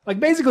 like,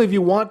 basically if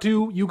you want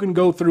to, you can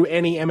go through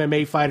any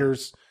MMA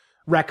fighter's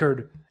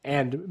record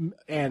and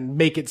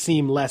make it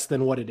seem less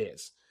than what it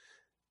is.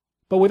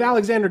 But with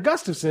Alexander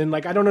Gustafsson,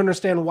 like, I don't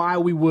understand why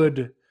we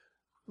would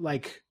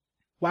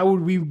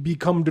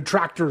become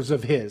detractors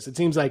of his? It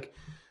seems like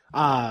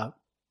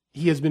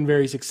he has been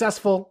very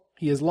successful.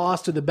 He has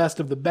lost to the best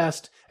of the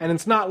best. And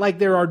it's not like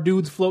there are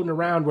dudes floating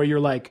around where you're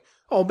like,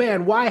 oh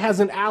man, why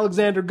hasn't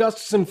Alexander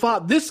Gustafsson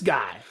fought this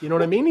guy? You know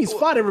what I mean? He's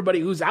fought everybody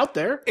who's out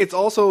there. It's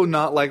also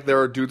not like there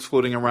are dudes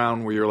floating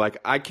around where you're like,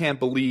 I can't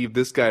believe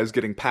this guy is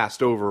getting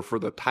passed over for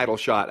the title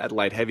shot at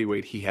light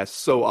heavyweight he has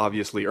so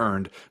obviously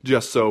earned,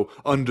 just so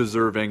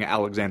undeserving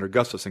Alexander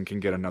Gustafsson can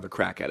get another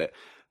crack at it.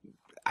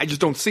 I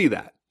just don't see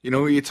that. You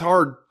know, it's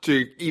hard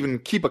to even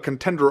keep a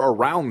contender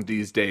around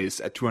these days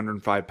at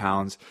 205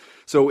 pounds.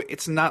 So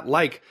it's not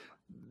like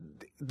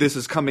this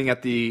is coming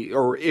at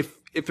or if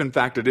in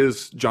fact it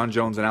is John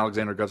Jones and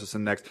Alexander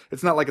Gustafsson next,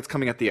 it's not like it's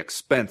coming at the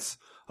expense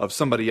of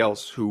somebody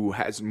else who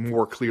has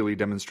more clearly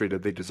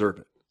demonstrated they deserve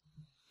it.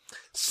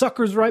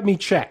 Suckers write me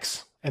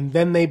checks, and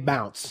then they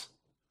bounce.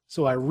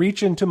 So I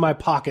reach into my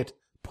pocket,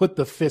 put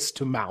the fist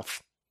to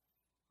mouth.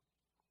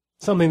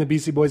 Something the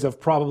Beastie Boys have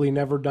probably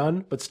never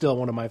done, but still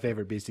one of my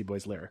favorite Beastie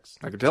Boys lyrics.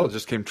 I can tell it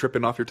just came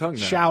tripping off your tongue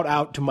now. Shout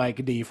out to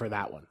Mike D for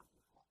that one.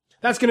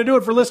 That's going to do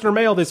it for listener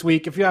mail this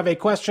week. If you have a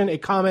question, a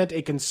comment,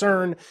 a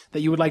concern that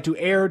you would like to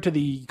air to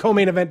the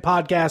Co-Main Event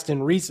podcast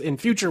in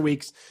future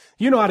weeks,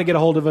 you know how to get a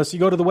hold of us. You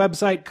go to the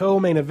website,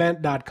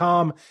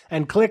 comainevent.com,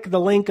 and click the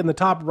link in the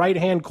top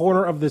right-hand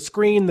corner of the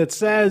screen that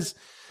says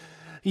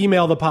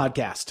email the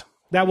podcast.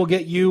 That will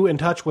get you in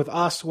touch with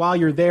us. While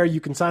you're there,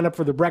 you can sign up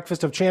for the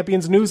Breakfast of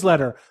Champions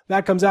newsletter.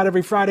 That comes out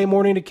every Friday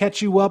morning to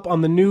catch you up on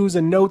the news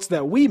and notes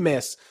that we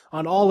miss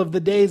on all of the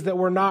days that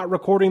we're not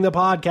recording the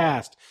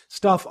podcast.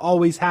 Stuff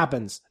always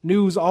happens.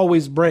 News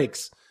always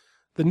breaks.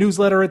 The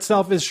newsletter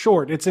itself is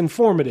short. It's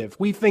informative.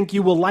 We think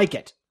you will like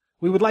it.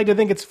 We would like to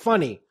think it's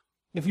funny.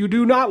 If you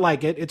do not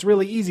like it, it's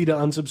really easy to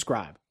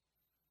unsubscribe.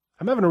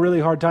 I'm having a really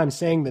hard time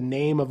saying the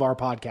name of our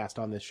podcast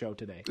on this show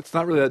today. It's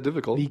not really that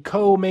difficult. The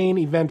Co-Main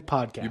Event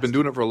Podcast. You've been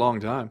doing it for a long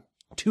time.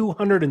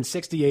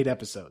 268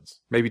 episodes.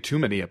 Maybe too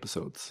many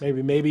episodes.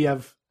 Maybe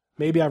I've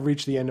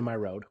reached the end of my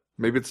road.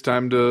 Maybe it's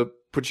time to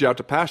put you out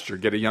to pasture,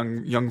 get a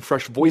young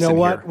fresh voice in here. You know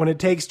what? When it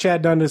takes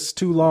Chad Dundas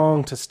too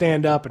long to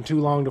stand up and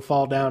too long to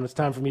fall down, it's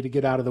time for me to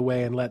get out of the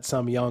way and let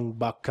some young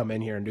buck come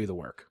in here and do the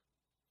work.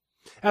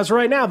 As for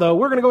right now, though,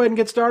 we're going to go ahead and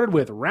get started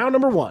with round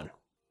number 1.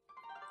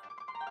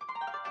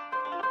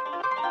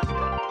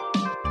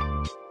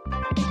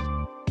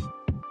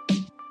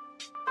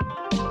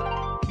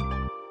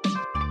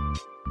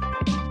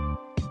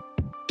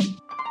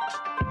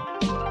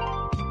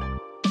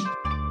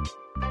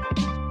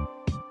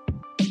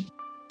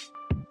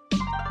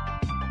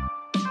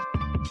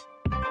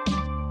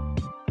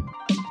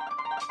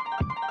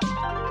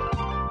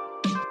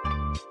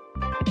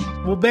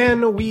 Well,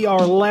 Ben, we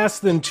are less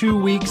than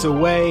 2 weeks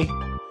away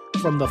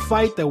from the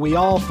fight that we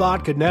all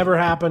thought could never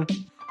happen.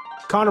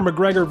 Conor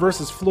McGregor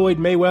versus Floyd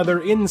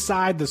Mayweather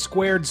inside the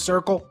squared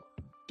circle.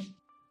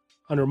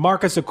 Under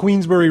Marcus of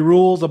Queensberry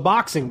rules, a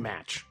boxing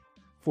match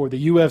for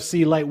the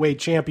UFC lightweight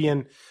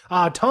champion.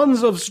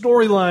 Tons of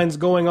storylines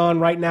going on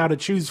right now to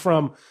choose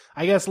from.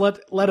 I guess let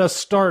us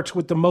start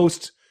with the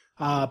most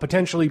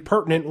potentially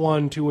pertinent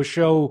one to a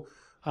show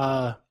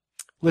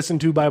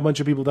listened to by a bunch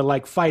of people that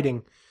like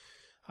fighting.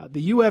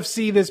 The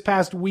UFC this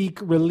past week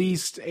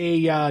released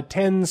a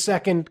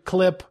 10-second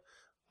clip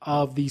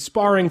of the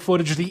sparring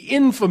footage, the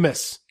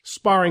infamous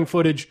sparring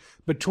footage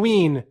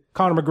between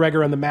Conor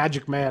McGregor and the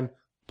Magic Man,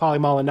 Paulie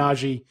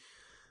Malignaggi,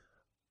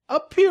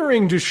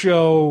 appearing to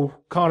show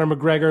Conor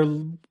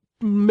McGregor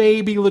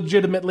maybe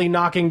legitimately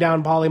knocking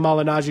down Paulie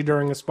Malignaggi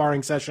during a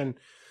sparring session.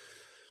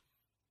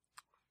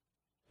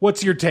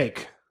 What's your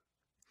take?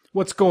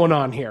 What's going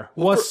on here?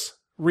 What's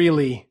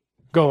really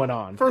going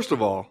on? First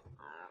of all,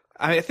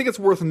 I think it's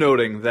worth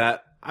noting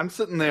that I'm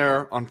sitting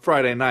there on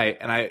Friday night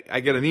and I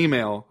get an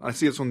email, and I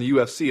see it's from the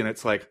UFC, and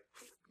it's like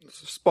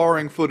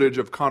sparring footage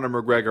of Conor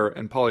McGregor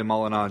and Paulie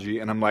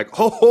Malignaggi, and I'm like,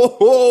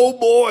 oh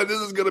boy, this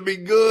is going to be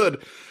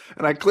good.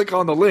 And I click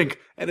on the link,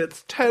 and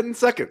it's 10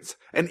 seconds.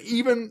 And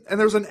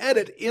there's an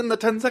edit in the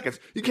 10 seconds.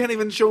 You can't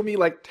even show me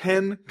like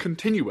 10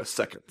 continuous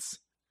seconds.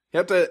 You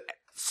have to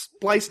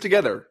splice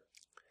together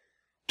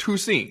 2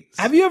 scenes.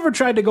 Have you ever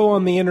tried to go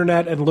on the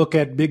internet and look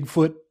at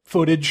Bigfoot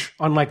footage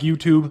on like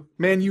YouTube?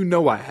 Man, you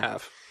know I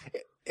have.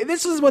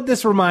 This is what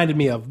this reminded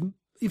me of.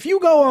 If you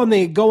go on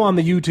the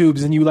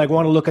YouTubes and you like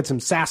want to look at some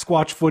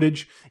Sasquatch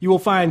footage, you will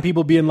find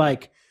people being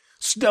like,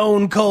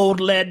 stone cold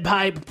lead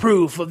pipe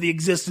proof of the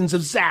existence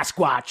of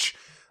Sasquatch,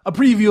 a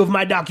preview of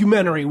my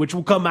documentary, which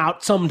will come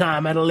out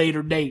sometime at a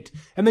later date.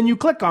 And then you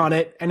click on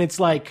it and it's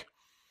like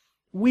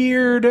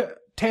weird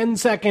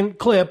 10-second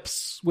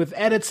clips with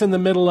edits in the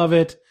middle of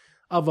it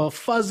of a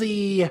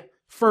fuzzy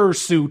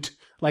fursuit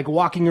like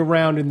walking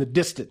around in the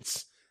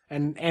distance.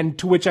 And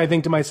to which I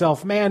think to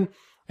myself, man,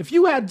 if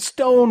you had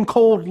stone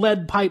cold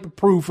lead pipe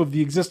proof of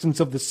the existence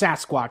of the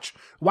Sasquatch,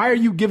 why are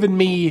you giving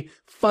me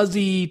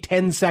fuzzy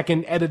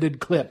 10-second edited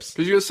clips?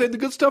 Because you're going to save the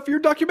good stuff for your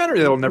documentary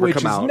that'll never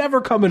come out. Which is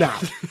never coming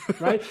out,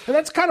 right? And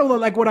that's kind of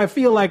like what I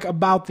feel like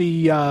about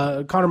the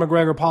Conor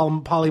McGregor,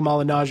 Paulie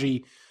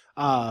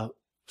Malignaggi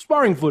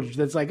sparring footage.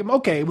 That's like,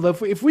 okay,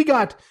 well, if we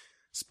got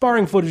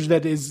sparring footage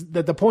that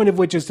the point of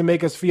which is to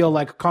make us feel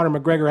like Conor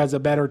McGregor has a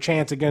better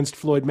chance against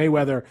Floyd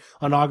Mayweather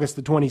on August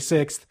the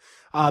 26th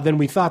than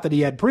we thought that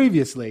he had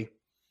previously,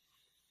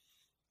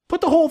 put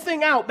the whole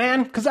thing out,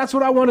 man, because that's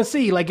what I want to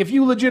see. Like, if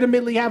you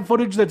legitimately have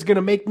footage that's going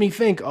to make me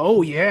think,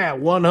 oh yeah,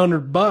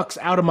 $100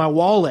 out of my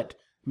wallet,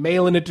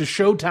 mailing it to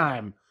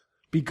Showtime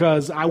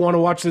because I want to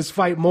watch this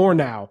fight more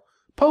now,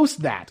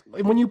 post that.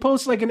 When you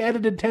post like an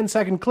edited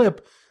 10-second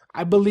clip,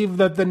 I believe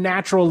that the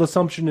natural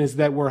assumption is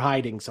that we're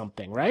hiding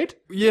something, right?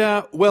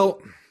 Yeah, well,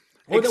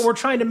 or that we're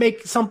trying to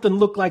make something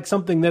look like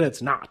something that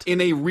it's not. In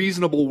a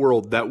reasonable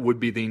world, that would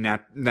be the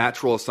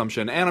natural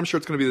assumption, and I'm sure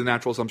it's going to be the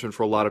natural assumption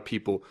for a lot of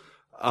people.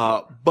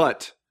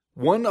 But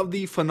one of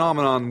the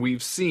phenomenon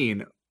we've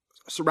seen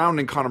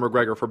surrounding Conor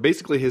McGregor for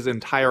basically his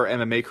entire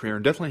MMA career,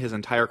 and definitely his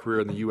entire career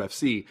in the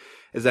UFC,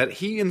 is that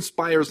he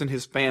inspires in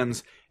his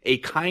fans a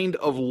kind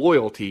of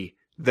loyalty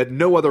that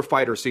no other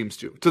fighter seems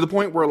to the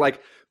point where,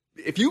 like,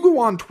 if you go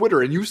on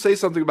Twitter and you say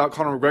something about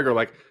Conor McGregor,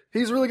 like,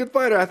 he's a really good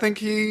fighter, I think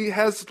he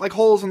has, like,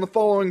 holes in the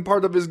following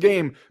part of his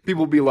game,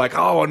 people will be like,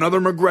 oh, another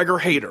McGregor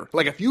hater.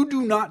 Like, if you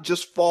do not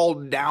just fall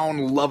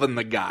down loving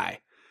the guy,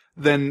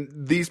 then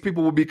these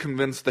people will be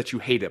convinced that you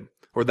hate him,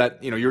 or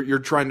that, you know, you're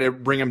trying to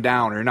bring him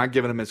down, or you're not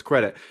giving him his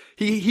credit.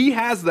 He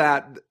has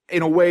that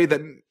in a way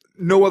that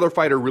no other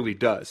fighter really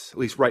does, at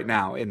least right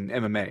now in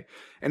MMA.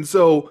 And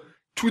so,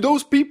 to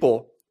those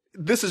people,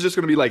 this is just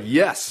going to be like,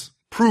 yes,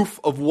 proof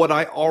of what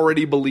I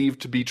already believe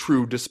to be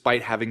true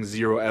despite having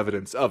zero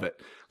evidence of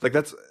it. Like,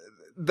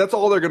 that's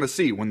all they're going to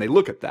see when they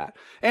look at that.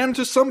 And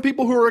to some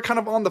people who are kind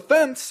of on the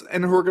fence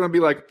and who are going to be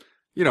like,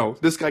 you know,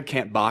 this guy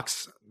can't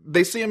box,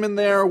 they see him in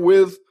there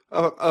with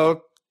a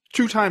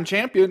two-time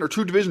champion or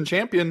two-division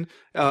champion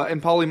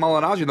in Paulie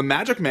Malignaggi, the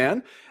Magic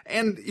Man,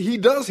 and he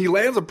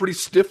lands a pretty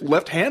stiff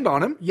left hand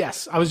on him.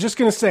 Yes, I was just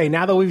going to say,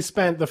 now that we've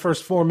spent the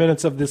first 4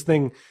 minutes of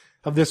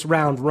this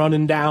round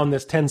running down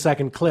this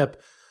 10-second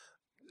clip,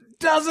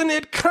 doesn't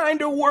it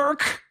kind of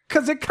work?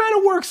 Because it kind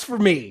of works for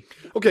me.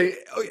 Okay,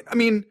 I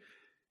mean,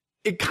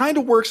 it kind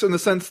of works in the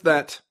sense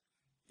that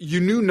you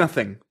knew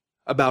nothing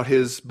about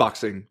his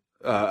boxing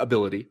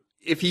ability,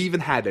 if he even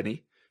had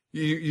any.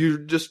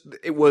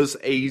 It was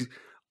a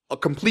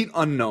complete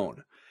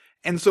unknown.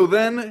 And so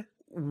then,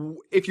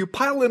 if you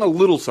pile in a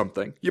little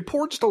something, you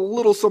pour just a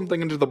little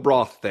something into the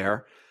broth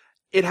there,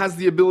 it has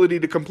the ability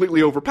to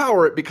completely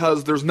overpower it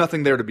because there's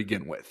nothing there to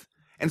begin with.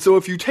 And so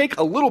if you take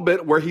a little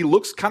bit where he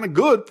looks kind of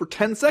good for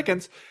 10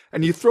 seconds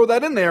and you throw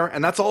that in there,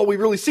 and that's all we've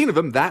really seen of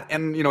him, that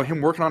and, you know,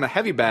 him working on a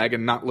heavy bag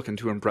and not looking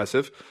too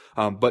impressive.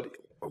 But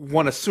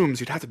one assumes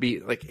you'd have to be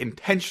like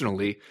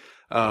intentionally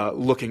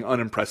looking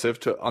unimpressive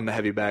on the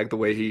heavy bag the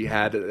way he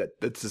had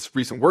at this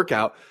recent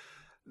workout.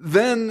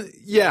 Then,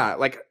 yeah,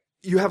 like,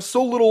 you have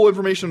so little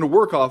information to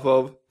work off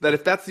of that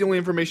if that's the only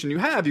information you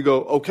have, you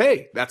go,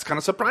 okay, that's kind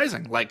of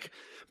surprising. Like,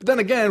 but then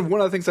again,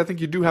 one of the things I think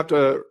you do have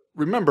to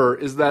remember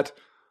is that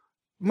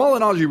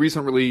Malignaggi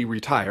recently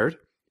retired.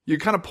 You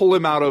kind of pull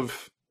him out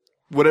of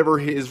whatever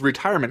his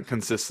retirement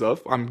consists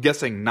of. I'm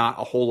guessing not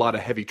a whole lot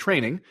of heavy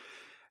training.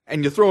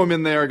 And you throw him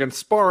in there against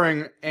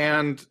sparring,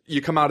 and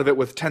you come out of it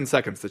with 10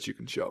 seconds that you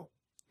can show.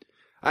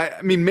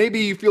 I mean, maybe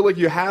you feel like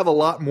you have a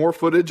lot more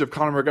footage of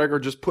Conor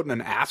McGregor just putting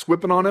an ass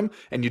whipping on him,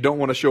 and you don't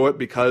want to show it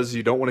because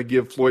you don't want to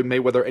give Floyd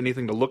Mayweather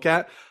anything to look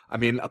at. I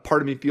mean, a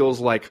part of me feels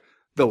like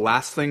the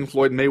last thing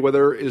Floyd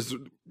Mayweather is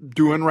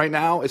doing right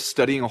now is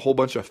studying a whole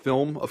bunch of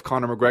film of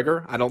Conor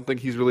McGregor. I don't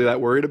think he's really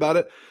that worried about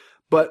it.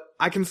 But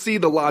I can see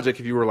the logic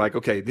if you were like,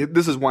 okay,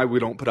 this is why we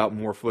don't put out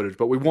more footage,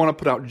 but we want to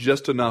put out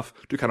just enough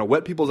to kind of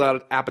whet people's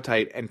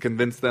appetite and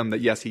convince them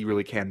that, yes, he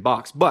really can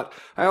box. But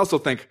I also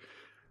think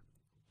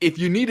if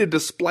you needed to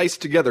splice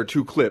together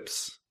 2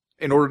 clips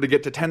in order to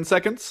get to 10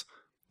 seconds,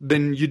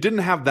 then you didn't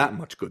have that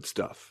much good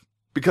stuff.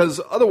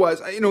 Because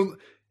otherwise,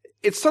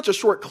 it's such a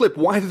short clip.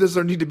 Why does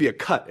there need to be a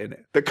cut in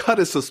it? The cut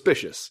is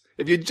suspicious.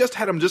 If you just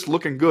had him just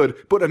looking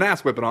good, put an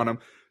ass whipping on him,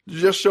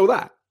 just show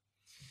that.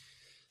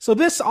 So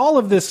all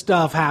of this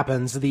stuff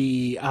happens.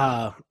 The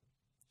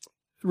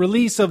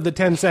release of the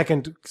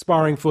 10-second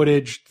sparring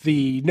footage,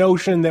 the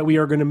notion that we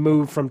are going to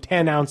move from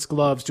 10-ounce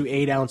gloves to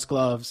 8-ounce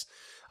gloves,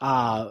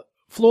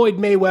 Floyd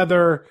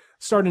Mayweather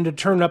starting to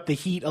turn up the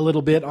heat a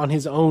little bit on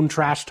his own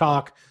trash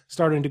talk,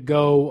 starting to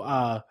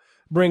go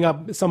bring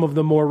up some of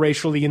the more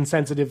racially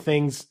insensitive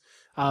things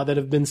that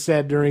have been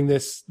said during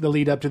the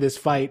lead up to this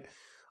fight.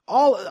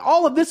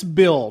 All of this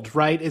build,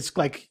 right? It's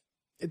like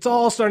it's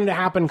all starting to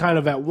happen kind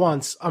of at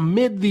once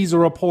amid these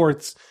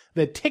reports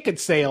that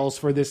ticket sales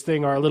for this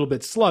thing are a little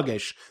bit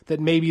sluggish, that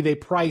maybe they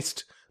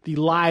priced the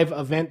live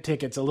event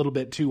tickets a little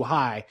bit too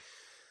high.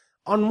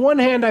 On one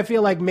hand, I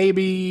feel like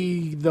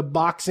maybe the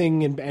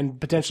boxing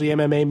and potentially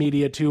MMA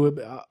media too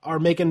are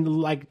making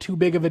like too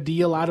big of a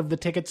deal out of the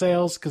ticket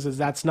sales because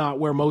that's not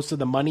where most of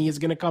the money is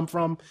going to come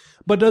from.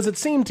 But does it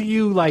seem to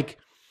you like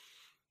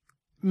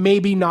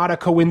maybe not a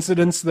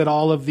coincidence that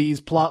all of these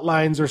plot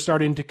lines are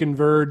starting to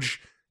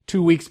converge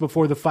 2 weeks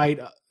before the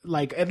fight,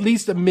 like at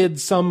least amid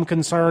some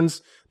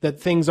concerns that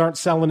things aren't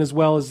selling as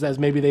well as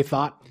maybe they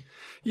thought?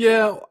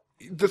 Yeah.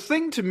 The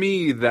thing to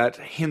me that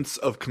hints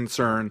of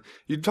concern,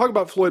 you talk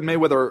about Floyd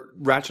Mayweather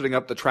ratcheting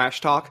up the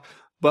trash talk,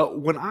 but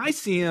when I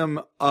see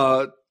him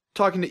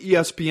talking to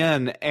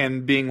ESPN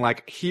and being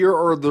like, here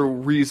are the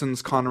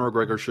reasons Conor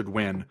McGregor should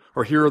win,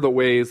 or here are the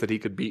ways that he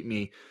could beat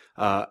me,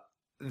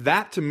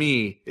 that to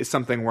me is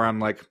something where I'm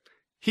like,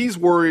 he's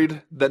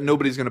worried that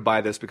nobody's going to buy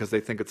this because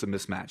they think it's a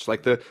mismatch.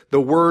 Like the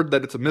word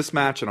that it's a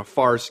mismatch and a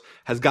farce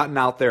has gotten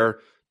out there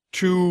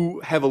too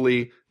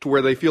heavily to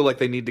where they feel like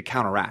they need to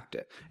counteract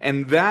it.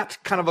 And that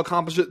kind of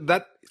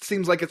that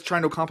seems like it's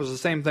trying to accomplish the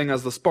same thing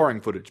as the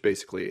sparring footage,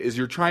 basically, is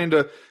you're trying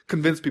to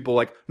convince people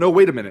like, no,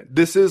 wait a minute,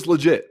 this is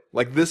legit.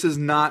 Like, this is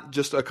not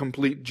just a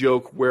complete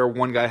joke where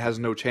one guy has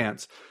no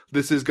chance.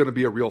 This is going to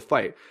be a real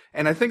fight.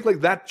 And I think like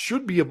that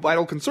should be a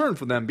vital concern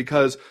for them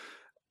because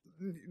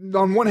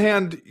on one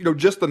hand,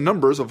 just the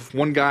numbers of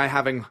one guy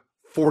having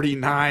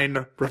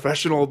 49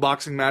 professional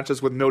boxing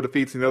matches with no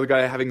defeats and the other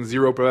guy having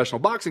 0 professional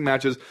boxing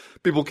matches,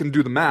 people can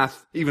do the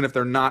math, even if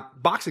they're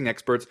not boxing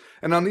experts.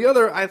 And on the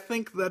other, I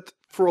think that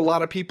for a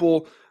lot of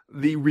people,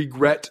 the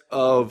regret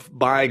of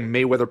buying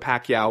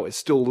Mayweather-Pacquiao is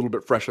still a little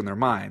bit fresh in their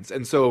minds.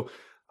 And so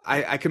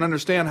I can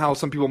understand how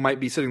some people might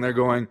be sitting there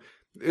going,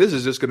 this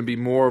is just going to be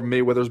more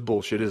Mayweather's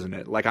bullshit, isn't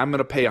it? Like, I'm going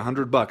to pay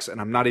 $100 and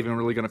I'm not even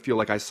really going to feel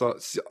like I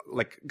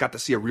got to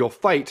see a real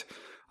fight.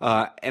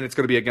 And it's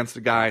going to be against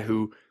a guy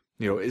who,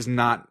 is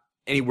not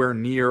anywhere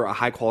near a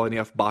high quality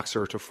enough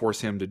boxer to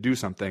force him to do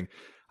something.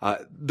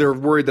 They're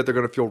worried that they're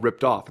going to feel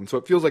ripped off. And so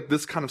it feels like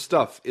this kind of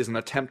stuff is an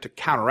attempt to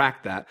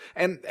counteract that.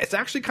 And it's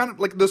actually kind of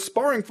like the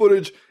sparring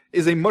footage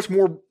is a much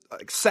more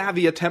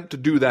savvy attempt to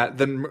do that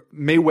than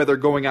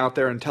Mayweather going out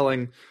there and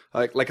telling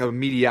like a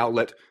media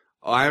outlet,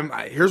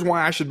 here's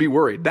why I should be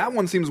worried. That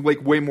one seems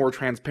like way more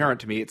transparent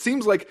to me. It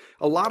seems like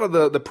a lot of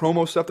the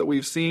promo stuff that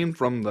we've seen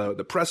from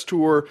the press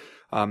tour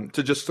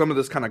to just some of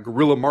this kind of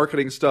guerrilla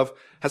marketing stuff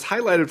has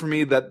highlighted for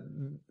me that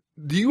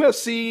the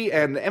UFC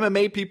and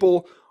MMA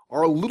people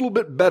are a little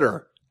bit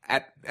better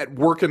at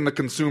working the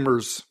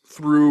consumers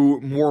through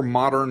more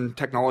modern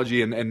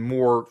technology and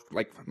more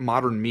like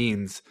modern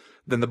means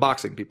than the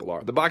boxing people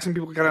are. The boxing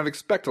people kind of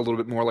expect a little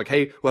bit more like,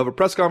 hey, we'll have a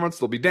press conference,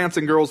 there'll be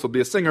dancing girls, there'll be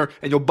a singer,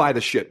 and you'll buy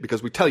the shit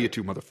because we tell you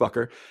to,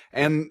 motherfucker.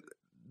 And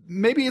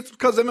maybe it's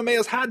because MMA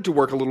has had to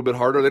work a little bit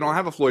harder. They don't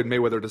have a Floyd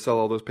Mayweather to sell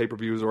all those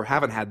pay-per-views or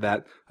haven't had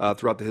that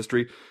throughout the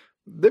history.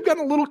 They've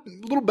gotten a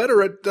little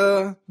better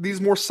at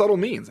these more subtle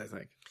means, I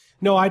think.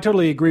 No, I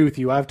totally agree with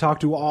you. I've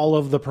talked to all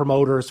of the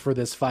promoters for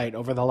this fight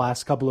over the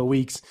last couple of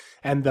weeks,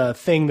 and the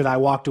thing that I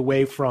walked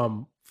away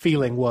from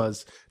feeling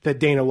was that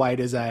Dana White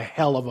is a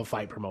hell of a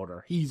fight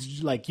promoter.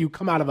 He's like, you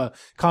come out of a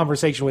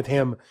conversation with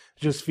him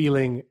just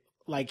feeling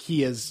like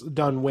he has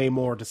done way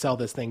more to sell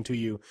this thing to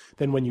you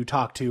than when you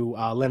talk to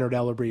Leonard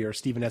Ellerby or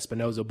Steven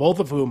Espinoza, both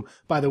of whom,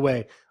 by the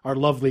way, are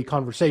lovely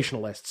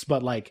conversationalists.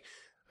 But like,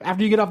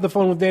 after you get off the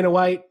phone with Dana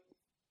White,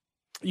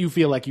 you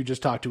feel like you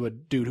just talked to a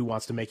dude who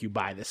wants to make you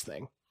buy this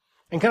thing.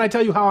 And can I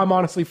tell you how I'm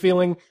honestly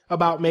feeling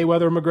about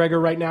Mayweather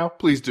McGregor right now?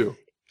 Please do.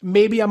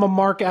 Maybe I'm a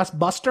Mark-ass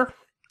buster.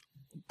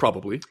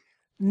 Probably.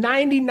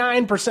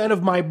 99%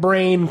 of my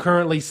brain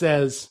currently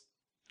says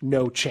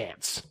no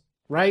chance,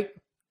 right?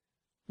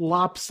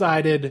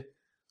 Lopsided,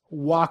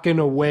 walking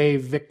away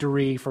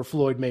victory for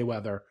Floyd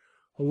Mayweather.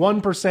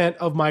 1%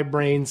 of my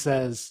brain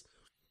says,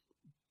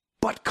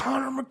 but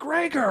Conor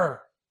McGregor,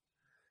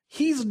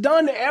 he's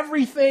done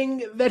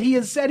everything that he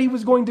has said he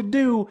was going to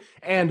do.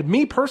 And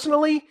me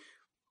personally,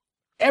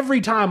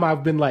 every time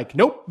I've been like,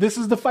 nope, this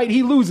is the fight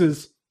he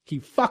loses, he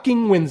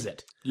fucking wins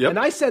it. Yep. And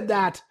I said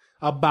that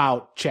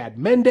about Chad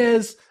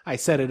Mendes. I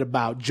said it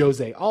about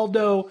Jose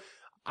Aldo.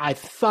 I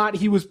thought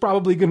he was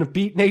probably going to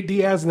beat Nate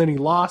Diaz, and then he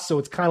lost, so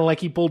it's kind of like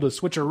he pulled a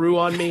switcheroo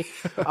on me.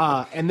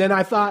 And then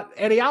I thought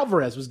Eddie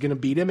Alvarez was going to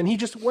beat him, and he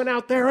just went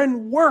out there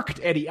and worked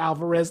Eddie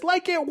Alvarez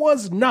like it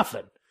was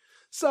nothing.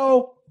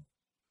 So,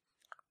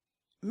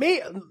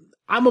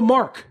 I'm a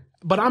mark,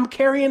 but I'm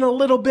carrying a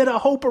little bit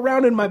of hope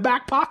around in my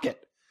back pocket.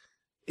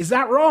 Is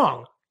that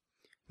wrong?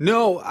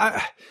 No,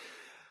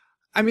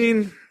 I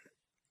mean,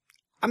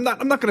 I'm not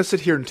going to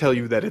sit here and tell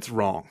you that it's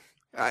wrong.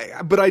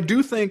 But I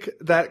do think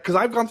that, because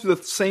I've gone through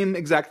the same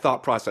exact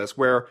thought process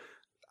where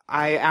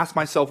I ask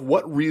myself,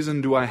 what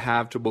reason do I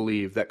have to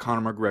believe that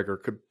Conor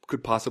McGregor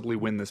could possibly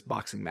win this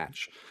boxing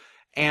match?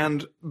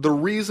 And the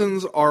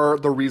reasons are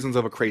the reasons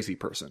of a crazy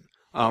person.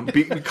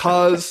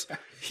 Because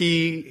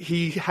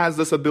he has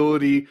this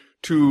ability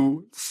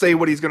to say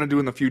what he's going to do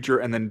in the future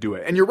and then do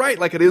it. And you're right,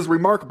 like, it is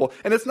remarkable.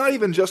 And it's not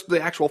even just the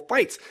actual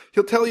fights.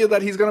 He'll tell you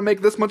that he's going to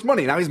make this much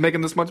money. Now he's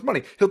making this much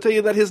money. He'll tell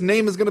you that his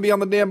name is going to be on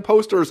the damn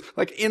posters,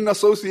 like in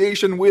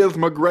association with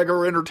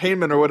McGregor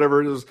Entertainment or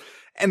whatever it is.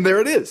 And there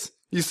it is.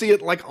 You see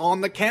it like on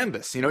the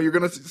canvas. You know, you're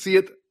going to see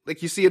it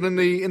like you see it in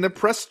the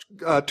press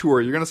tour.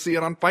 You're going to see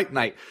it on Fight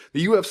Night.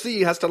 The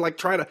UFC has to like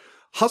try to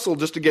hustle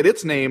just to get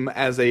its name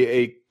as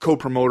a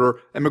co-promoter,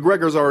 and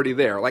McGregor's already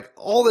there. Like,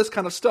 all this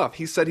kind of stuff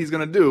he said he's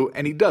going to do,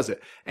 and he does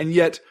it. And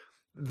yet,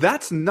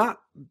 that's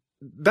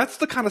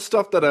the kind of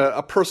stuff that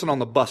a person on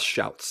the bus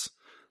shouts.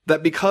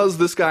 That because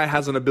this guy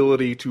has an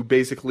ability to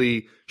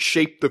basically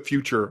shape the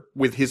future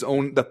with his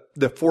own,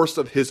 the force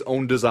of his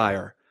own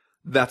desire,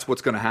 that's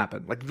what's going to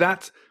happen. Like,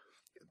 that,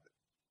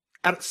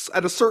 at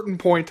a certain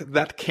point,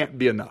 that can't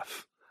be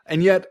enough.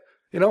 And yet,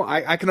 you know,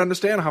 I can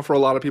understand how for a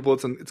lot of people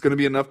it's going to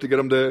be enough to get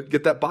them to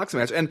get that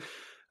boxing match. And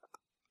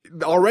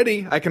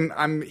already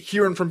I'm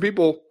hearing from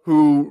people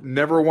who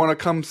never want to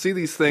come see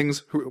these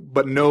things,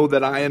 but know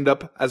that I end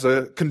up as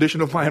a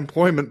condition of my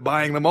employment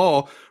buying them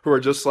all, who are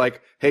just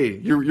like, hey,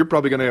 you're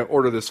probably going to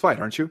order this fight,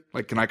 aren't you?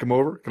 Like, can I come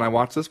over? Can I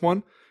watch this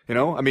one? You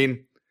know, I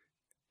mean,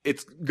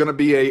 it's going to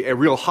be a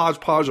real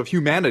hodgepodge of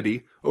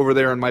humanity over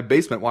there in my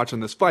basement watching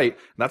this fight.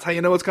 And that's how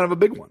you know it's kind of a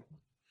big one.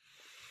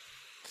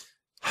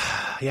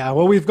 Yeah,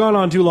 well, we've gone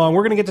on too long.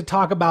 We're going to get to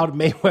talk about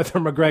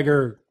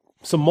Mayweather-McGregor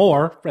some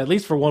more, at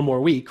least for one more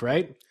week,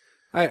 right?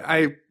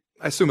 I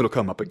assume it'll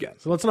come up again.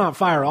 So let's not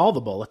fire all the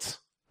bullets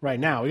right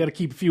now. We got to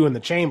keep a few in the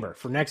chamber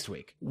for next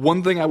week.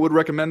 One thing I would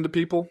recommend to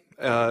people,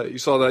 you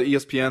saw the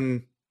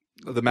ESPN,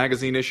 the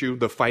magazine issue,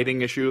 the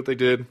fighting issue that they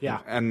did. Yeah.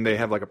 And they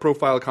have like a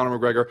profile of Conor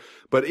McGregor.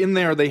 But in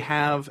there, they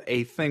have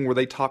a thing where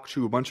they talk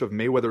to a bunch of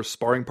Mayweather's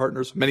sparring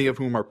partners, many of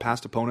whom are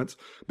past opponents,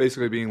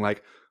 basically being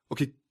like,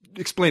 okay,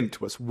 explain it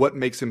to us. What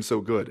makes him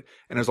so good?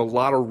 And there's a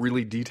lot of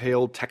really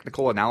detailed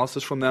technical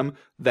analysis from them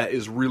that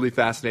is really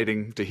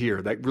fascinating to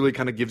hear. That really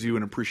kind of gives you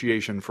an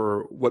appreciation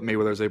for what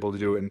Mayweather is able to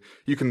do. And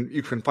you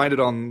can find it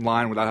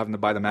online without having to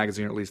buy the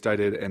magazine, or at least I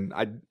did. And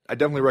I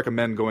definitely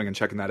recommend going and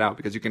checking that out,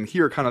 because you can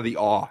hear kind of the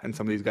awe in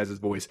some of these guys'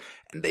 voice.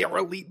 And they are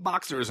elite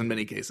boxers in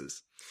many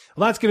cases.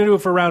 Well, that's going to do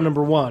it for round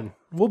number 1.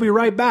 We'll be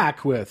right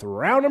back with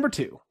round number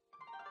 2.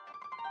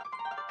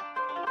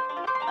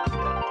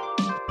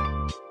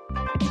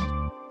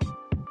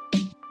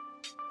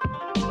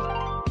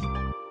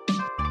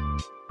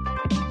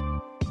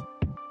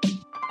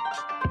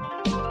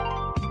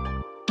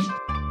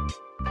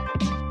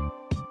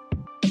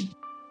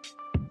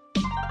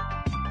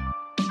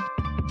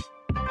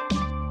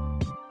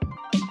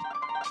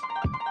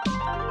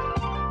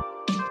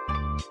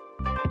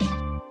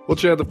 Well,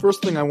 Chad, the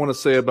first thing I want to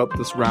say about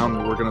this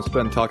round we're going to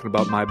spend talking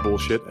about my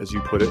bullshit, as you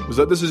put it, was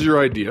that this is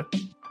your idea.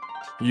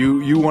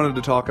 You wanted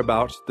to talk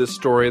about this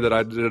story that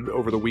I did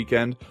over the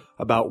weekend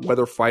about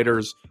whether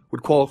fighters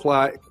would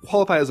qualify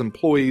as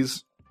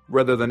employees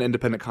rather than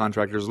independent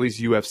contractors, at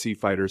least UFC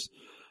fighters,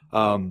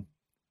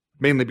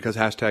 mainly because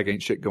hashtag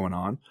ain't shit going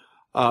on.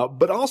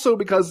 But also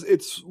because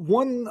it's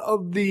one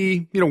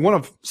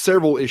of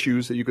several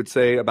issues that you could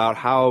say about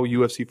how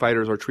UFC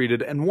fighters are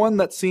treated, and one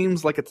that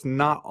seems like it's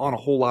not on a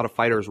whole lot of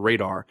fighters'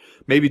 radar.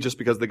 Maybe just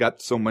because they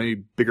got so many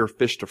bigger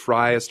fish to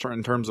fry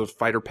in terms of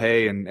fighter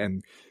pay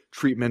and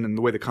treatment and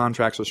the way the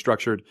contracts are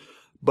structured.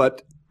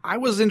 But I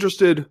was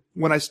interested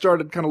when I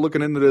started kind of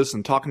looking into this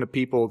and talking to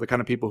people, the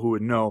kind of people who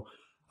would know,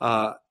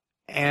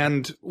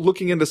 and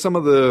looking into some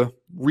of the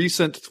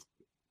recent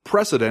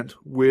precedent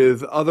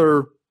with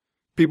other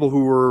people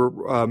who were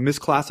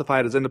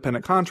misclassified as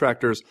independent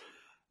contractors,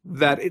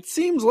 that it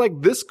seems like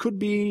this could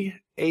be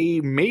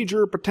a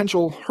major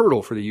potential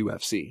hurdle for the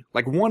UFC,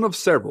 like one of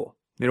several.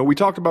 You know, we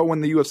talked about when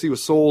the UFC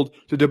was sold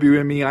to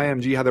WME,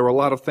 IMG, how there were a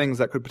lot of things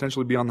that could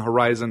potentially be on the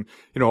horizon.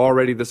 You know,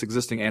 already this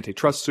existing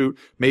antitrust suit,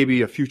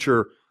 maybe a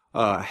future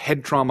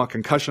head trauma,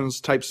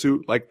 concussions type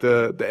suit like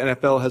the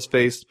NFL has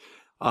faced.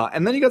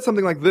 And then you got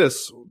something like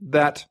this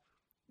that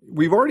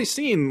we've already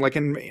seen, like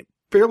in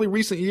fairly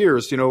recent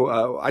years.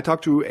 I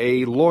talked to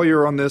a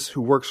lawyer on this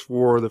who works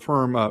for the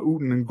firm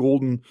Uten and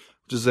Golden,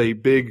 which is a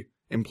big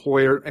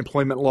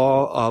employment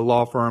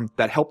law firm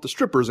that helped the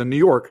strippers in New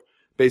York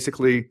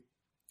basically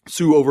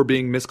sue over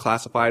being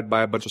misclassified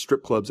by a bunch of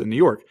strip clubs in New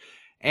York.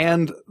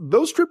 And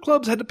those strip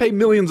clubs had to pay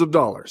millions of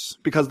dollars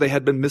because they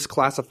had been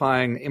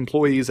misclassifying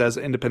employees as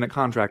independent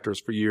contractors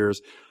for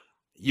years.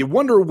 You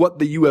wonder what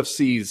the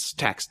UFC's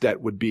tax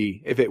debt would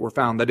be if it were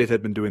found that it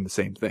had been doing the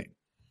same thing.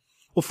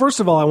 Well, first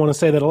of all, I want to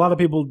say that a lot of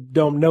people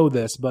don't know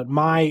this, but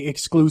my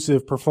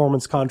exclusive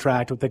performance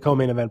contract with the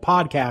Co-Main Event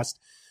podcast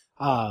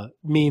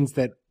means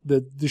that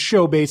the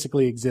show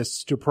basically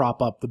exists to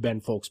prop up the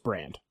Ben Folks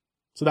brand.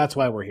 So that's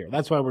why we're here.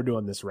 That's why we're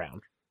doing this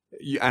round.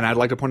 And I'd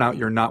like to point out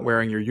you're not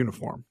wearing your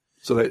uniform,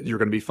 so that you're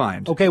going to be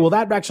fined. Okay, well,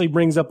 that actually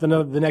brings up the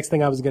next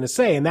thing I was going to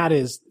say, and that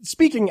is,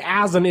 speaking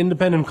as an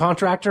independent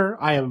contractor,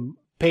 I am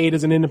paid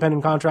as an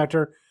independent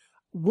contractor.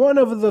 One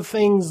of the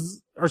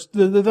things, or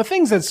the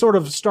things that sort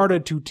of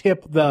started to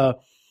tip that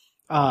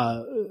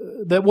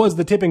was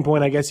the tipping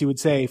point, I guess you would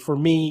say, for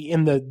me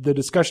in the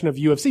discussion of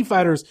UFC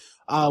fighters,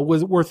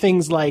 were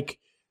things like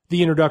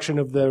the introduction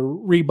of the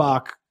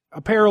Reebok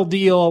apparel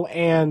deal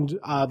and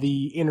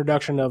the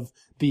introduction of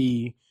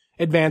the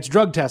advanced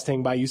drug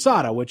testing by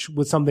USADA, which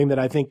was something that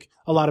I think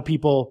a lot of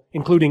people,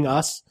 including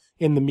us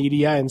in the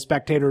media and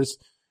spectators,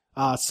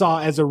 saw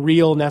as a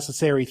real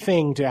necessary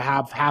thing to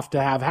have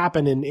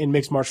happen in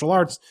mixed martial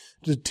arts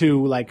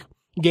to like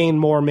gain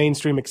more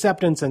mainstream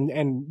acceptance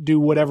and do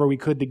whatever we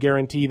could to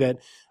guarantee that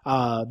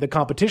the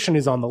competition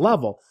is on the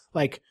level.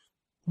 Like,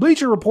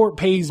 Bleacher Report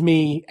pays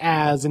me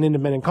as an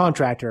independent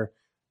contractor.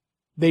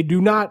 They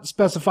do not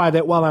specify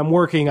that while I'm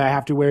working I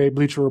have to wear a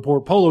Bleacher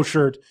Report polo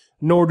shirt,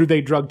 nor do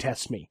they drug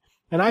test me.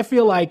 And I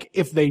feel like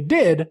if they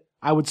did,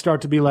 I would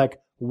start to be like,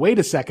 wait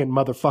a second,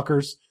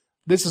 motherfuckers.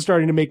 This is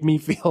starting to make me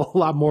feel a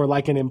lot more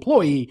like an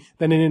employee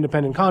than an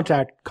independent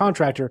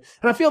contractor.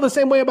 And I feel the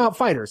same way about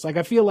fighters. Like,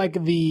 I feel like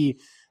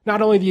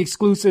not only the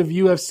exclusive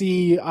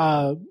UFC,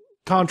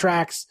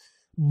 contracts,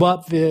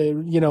 but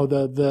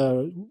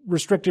the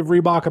restrictive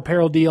Reebok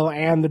apparel deal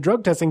and the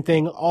drug testing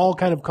thing all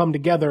kind of come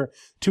together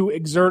to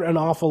exert an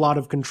awful lot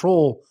of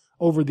control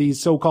over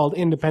these so-called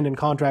independent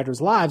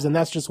contractors' lives. And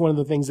that's just one of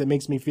the things that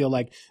makes me feel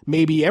like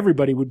maybe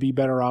everybody would be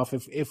better off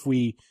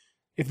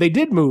if they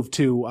did move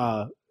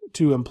to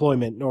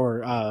employment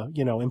or,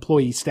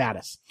 employee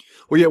status.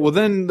 Well, yeah. Well,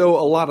 then though,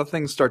 a lot of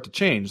things start to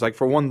change. Like,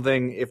 for one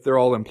thing, if they're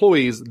all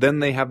employees, then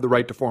they have the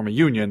right to form a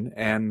union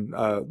and,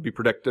 be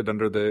protected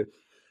under the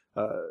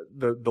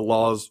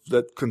laws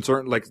that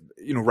concern,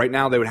 right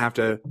now they would have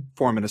to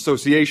form an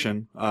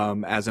association,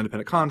 as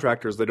independent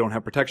contractors. They don't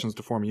have protections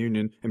to form a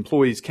union.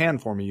 Employees can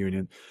form a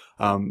union.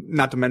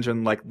 Not to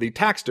mention like the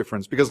tax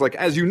difference, because like,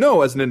 as you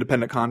know, as an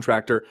independent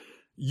contractor,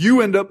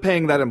 you end up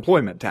paying that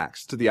employment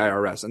tax to the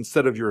IRS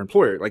instead of your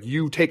employer. Like,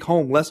 you take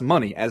home less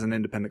money as an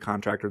independent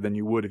contractor than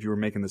you would if you were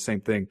making the same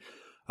thing,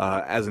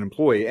 as an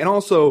employee. And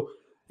also,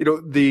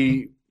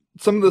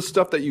 some of the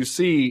stuff that you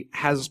see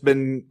has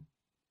been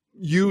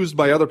used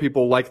by other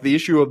people, like the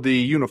issue of the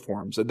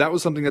uniforms. That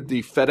was something that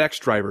the FedEx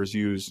drivers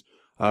used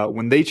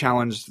when they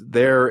challenged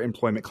their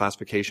employment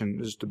classification,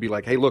 is to be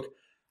like, hey, look,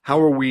 how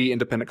are we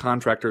independent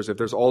contractors if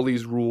there's all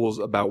these rules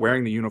about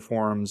wearing the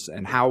uniforms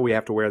and how we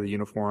have to wear the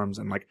uniforms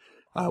and like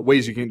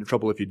ways you can get into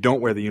trouble if you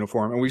don't wear the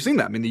uniform. And we've seen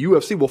that. I mean, the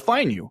UFC will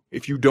fine you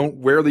if you don't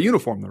wear the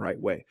uniform the right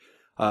way.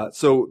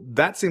 So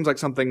that seems like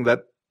something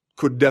that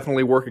could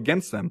definitely work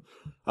against them.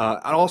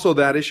 And also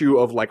that issue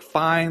of like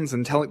fines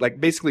and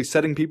basically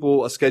setting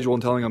people a schedule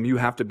and telling them you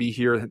have to be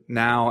here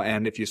now.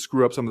 And if you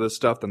screw up some of this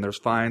stuff, then there's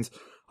fines.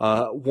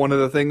 One of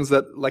the things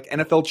that like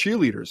NFL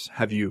cheerleaders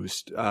have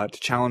used, to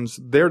challenge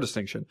their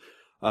distinction.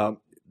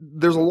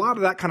 There's a lot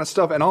of that kind of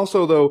stuff. And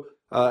also though,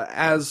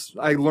 as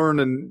I learned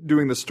in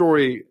doing the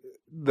story,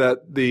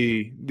 that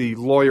the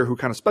lawyer who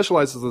kind of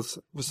specializes this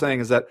was saying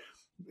is that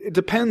it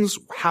depends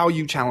how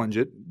you challenge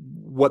it,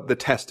 what the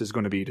test is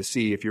going to be to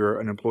see if you're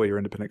an employee or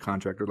independent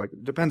contractor. Like,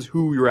 it depends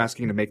who you're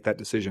asking to make that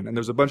decision. And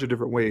there's a bunch of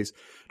different ways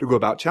to go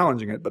about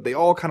challenging it, but they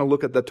all kind of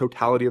look at the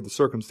totality of the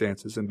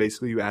circumstances. And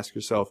basically you ask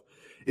yourself,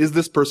 is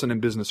this person in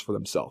business for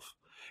themselves?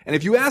 And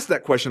if you ask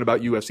that question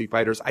about UFC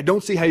fighters, I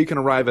don't see how you can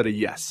arrive at a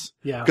yes.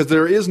 Yeah. Because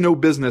there is no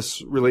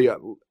business really,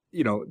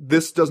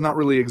 this does not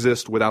really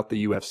exist without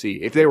the UFC.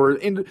 If they were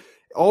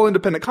all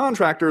independent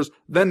contractors,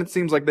 then it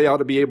seems like they ought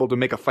to be able to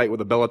make a fight with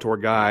a Bellator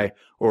guy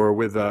or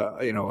with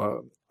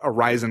a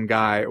Ryzen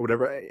guy or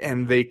whatever,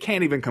 and they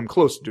can't even come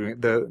close to doing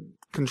it. The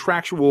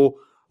contractual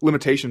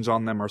limitations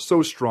on them are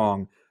so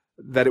strong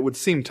that it would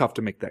seem tough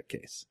to make that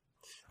case.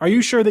 Are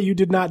you sure that you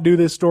did not do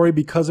this story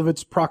because of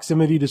its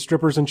proximity to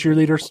strippers and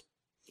cheerleaders?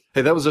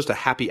 Hey, that was just a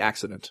happy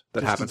accident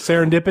that happened.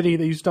 Serendipity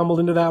that you stumbled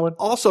into that one?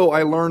 Also,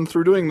 I learned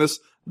through doing this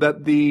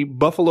that the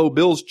Buffalo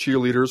Bills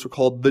cheerleaders were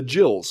called the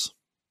Jills.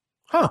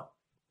 Huh.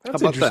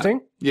 That's interesting.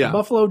 That? Yeah.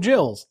 Buffalo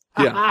Jills.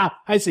 Yeah.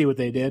 I see what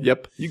they did.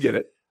 Yep. You get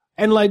it.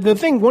 And like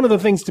one of the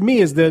things to me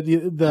is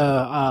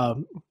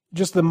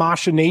just the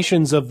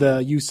machinations of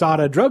the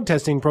USADA drug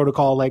testing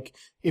protocol. Like,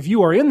 if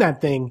you are in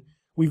that thing,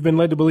 we've been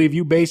led to believe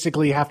you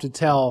basically have to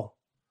tell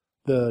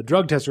the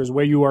drug testers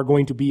where you are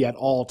going to be at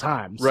all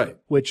times. Right.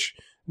 Which,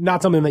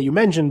 not something that you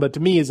mentioned, but to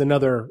me is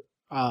another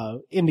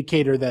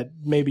indicator that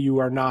maybe you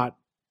are not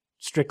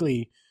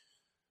strictly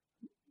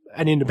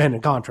an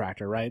independent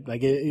contractor, right?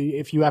 Like,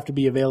 if you have to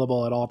be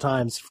available at all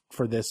times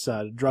for this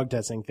drug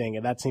testing thing,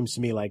 and that seems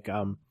to me like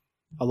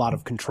a lot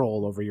of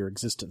control over your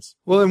existence.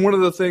 Well, and one of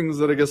the things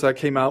that I guess I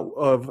came out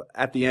of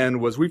at the end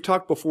was we've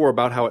talked before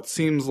about how it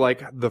seems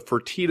like the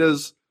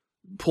Fertittas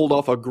pulled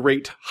off a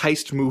great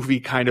heist movie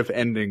kind of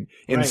ending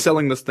in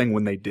selling this thing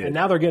when they did. And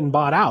now they're getting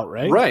bought out,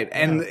 right? Right.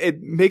 And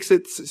it makes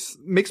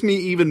me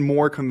even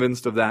more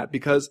convinced of that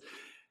because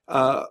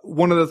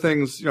one of the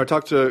things, I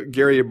talked to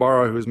Gary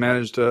Ibarra, who's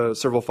managed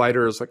several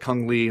fighters like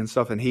Kung Lee and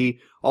stuff, and he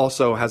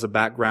also has a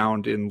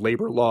background in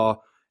labor law.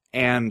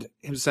 And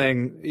him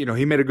saying,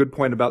 he made a good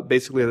point about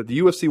basically that the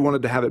UFC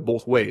wanted to have it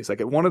both ways. Like,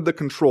 it wanted the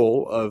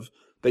control of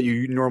that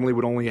you normally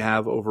would only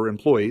have over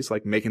employees,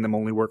 like making them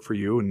only work for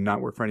you and not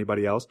work for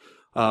anybody else.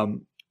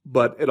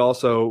 But it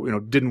also,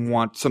 didn't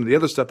want some of the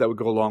other stuff that would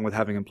go along with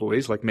having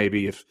employees, like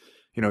maybe if,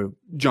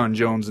 John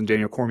Jones and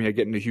Daniel Cormier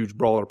get in a huge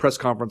brawl at a press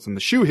conference and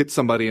the shoe hits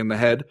somebody in the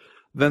head,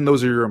 then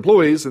those are your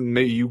employees and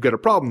maybe you get a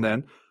problem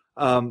then.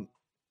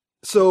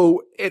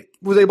 So it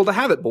was able to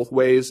have it both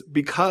ways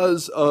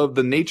because of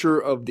the nature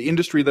of the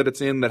industry that it's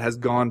in that has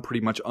gone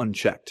pretty much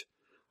unchecked.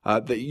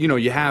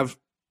 You have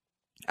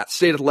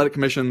state athletic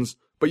commissions,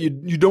 but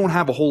you don't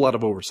have a whole lot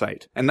of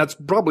oversight. And that's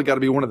probably got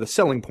to be one of the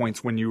selling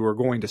points when you are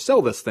going to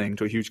sell this thing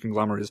to a huge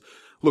conglomerate is,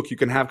 look, you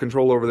can have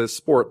control over this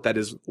sport that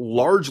is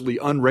largely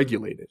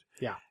unregulated.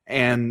 Yeah.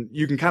 And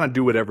you can kind of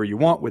do whatever you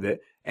want with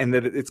it. And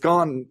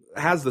that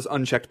has this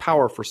unchecked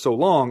power for so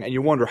long, and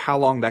you wonder how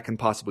long that can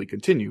possibly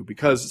continue.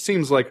 Because it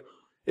seems like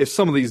if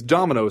some of these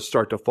dominoes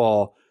start to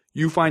fall,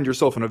 you find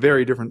yourself in a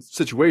very different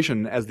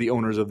situation as the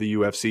owners of the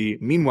UFC.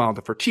 Meanwhile,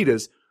 the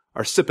Fertittas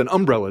are sipping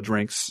umbrella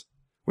drinks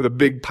with a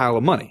big pile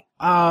of money.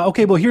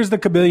 Okay, well, here's the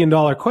 $1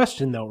 billion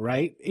question, though,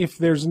 right? If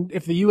the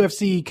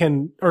UFC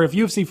can, or if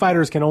UFC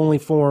fighters can only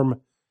form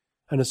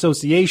an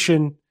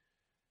association,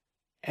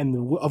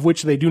 and of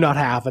which they do not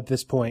have at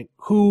this point,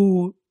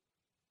 who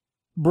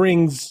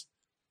brings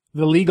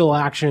the legal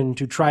action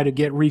to try to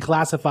get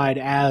reclassified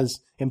as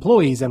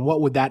employees, and what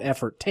would that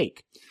effort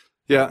take?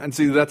 Yeah, and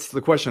see, that's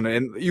the question.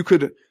 And you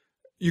could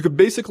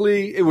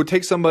basically, it would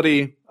take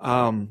somebody,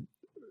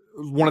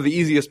 one of the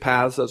easiest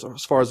paths, as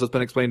far as it's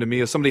been explained to me,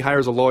 is somebody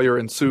hires a lawyer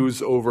and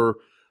sues over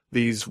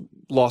these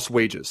lost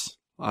wages,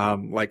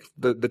 like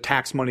the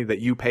tax money that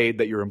you paid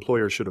that your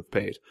employer should have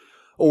paid.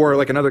 Or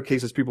like in other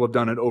cases, people have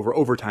done it over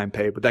overtime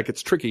pay, but that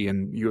gets tricky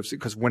in UFC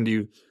because what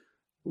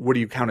do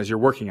you count as your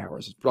working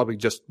hours? It's probably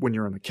just when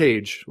you're in the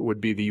cage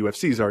would be the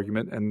UFC's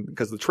argument. And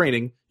because the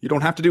training, you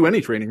don't have to do any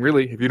training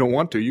really. If you don't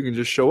want to, you can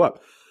just show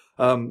up.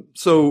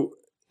 So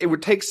it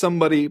would take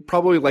somebody,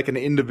 probably like an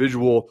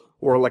individual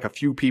or like a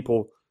few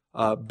people,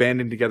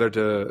 banding together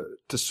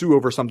to sue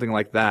over something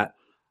like that.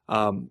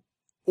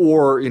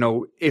 Or,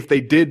 if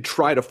they did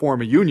try to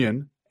form a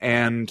union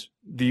and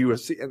the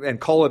UFC and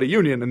call it a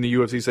union and the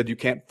UFC said you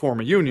can't form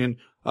a union,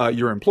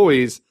 your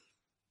employees,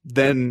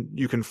 then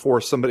you can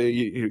force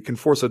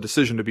a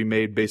decision to be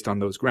made based on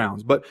those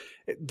grounds. But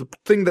the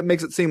thing that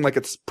makes it seem like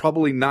it's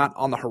probably not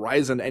on the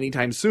horizon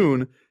anytime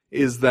soon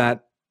is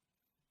that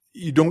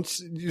this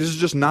is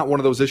just not one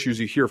of those issues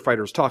you hear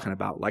fighters talking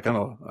about. Like,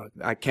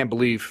 I can't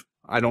believe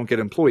I don't get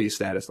employee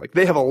status. Like,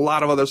 they have a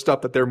lot of other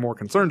stuff that they're more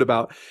concerned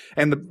about.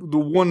 And the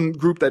one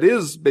group that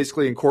is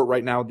basically in court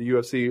right now, the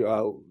UFC,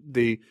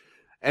 the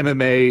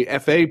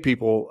MMA FA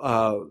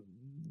people,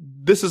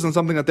 this isn't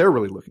something that they're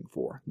really looking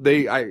for.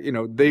 They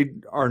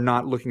are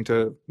not looking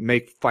to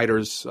make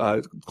fighters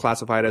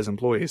classified as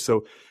employees.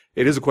 So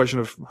it is a question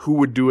of who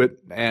would do it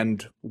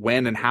and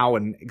when and how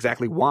and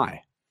exactly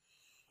why.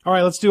 All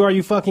right, let's do Are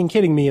You Fucking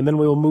Kidding Me? And then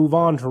we will move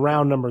on to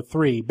round number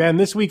 3. Ben,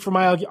 this week for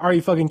my Are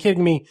You Fucking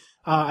Kidding Me?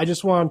 I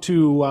just want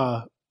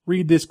to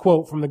read this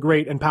quote from the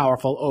great and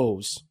powerful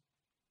Oz.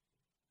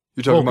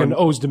 You're talking Volkan about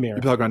Ozdemir. You're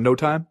talking about No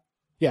Time?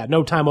 Yeah,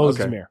 No Time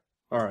Ozdemir. Okay.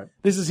 All right.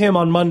 This is him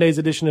on Monday's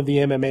edition of the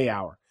MMA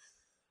Hour.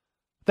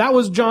 That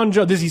was John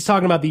Jones. He's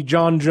talking about the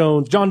John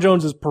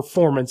Jones's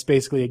performance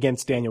basically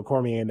against Daniel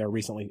Cormier in their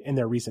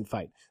recent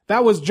fight.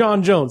 That was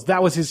John Jones.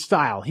 That was his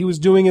style. He was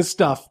doing his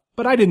stuff,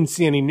 but I didn't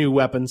see any new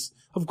weapons.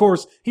 Of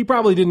course, he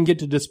probably didn't get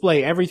to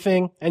display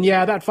everything, and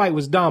yeah, that fight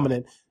was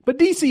dominant, but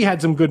DC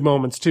had some good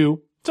moments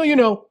too.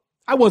 So,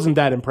 I wasn't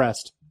that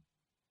impressed.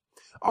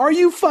 Are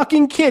you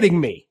fucking kidding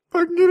me?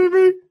 Fucking kidding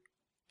me?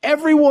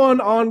 Everyone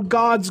on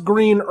God's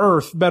green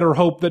earth better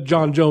hope that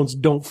John Jones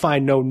don't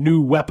find no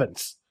new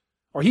weapons,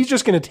 or he's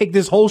just going to take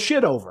this whole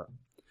shit over.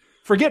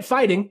 Forget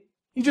fighting.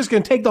 He's just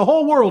going to take the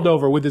whole world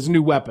over with his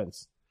new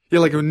weapons. Yeah,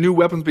 like new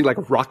weapons be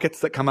like rockets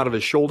that come out of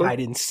his shoulder? I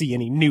didn't see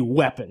any new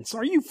weapons.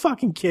 Are you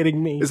fucking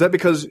kidding me? Is that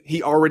because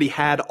he already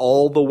had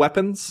all the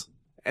weapons?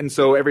 And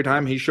so every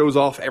time he shows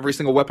off every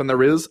single weapon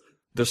there is,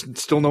 there's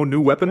still no new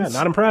weapons? Yeah,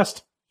 not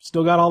impressed.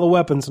 Still got all the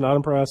weapons, not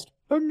impressed.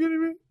 Fucking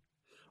kidding me?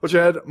 Well,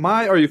 Chad,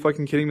 my Are You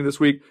Fucking Kidding Me this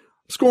week?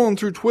 Scrolling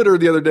through Twitter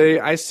the other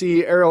day, I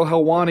see Ariel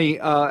Helwani,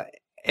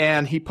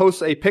 and he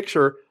posts a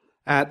picture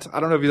at, I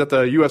don't know if he's at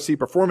the UFC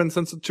Performance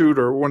Institute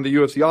or one of the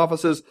UFC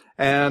offices,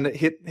 and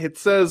it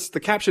says, the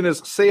caption is,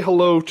 "Say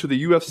hello to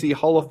the UFC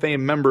Hall of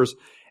Fame members."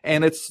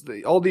 And it's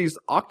all these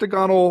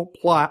octagonal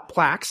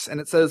plaques,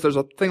 and it says there's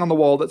a thing on the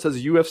wall that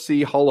says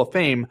UFC Hall of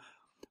Fame,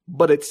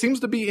 but it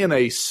seems to be in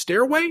a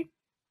stairway.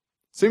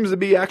 Seems to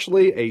be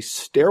actually a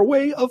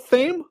stairway of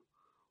fame,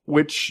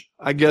 which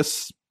I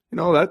guess,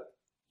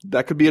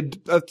 that could be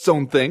its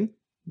own thing,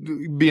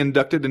 be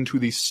inducted into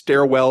the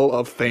stairwell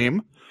of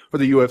fame for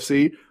the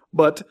UFC.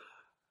 But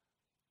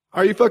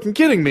are you fucking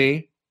kidding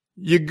me?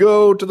 You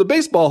go to the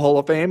Baseball Hall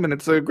of Fame, and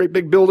it's a great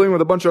big building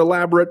with a bunch of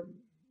elaborate,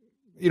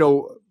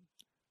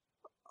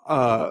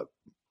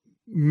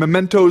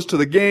 mementos to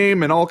the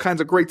game and all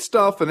kinds of great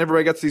stuff, and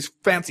everybody gets these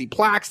fancy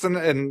plaques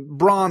and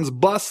bronze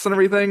busts and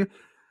everything.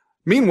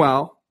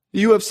 Meanwhile,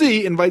 the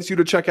UFC invites you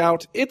to check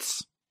out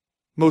its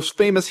most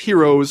famous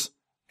heroes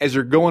as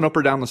you're going up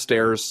or down the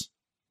stairs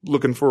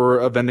looking for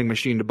a vending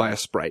machine to buy a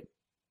Sprite.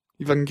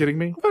 You fucking kidding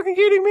me? Fucking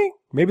kidding me?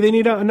 Maybe they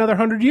need another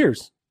 100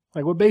 years,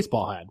 like what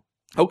baseball had.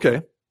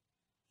 Okay.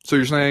 So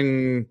you're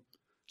saying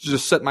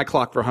just set my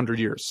clock for 100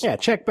 years? Yeah,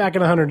 check back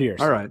in 100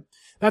 years. All right.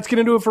 That's going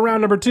to do it for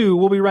round number 2.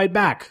 We'll be right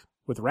back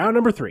with round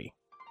number 3.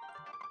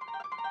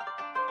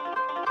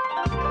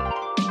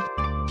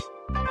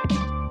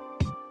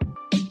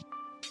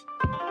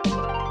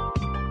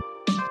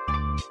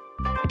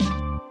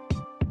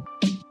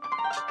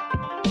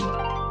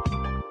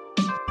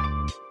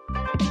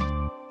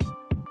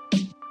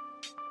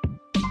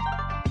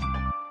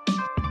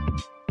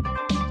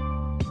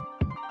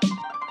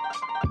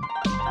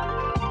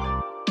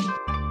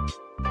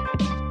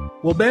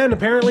 Well, Ben,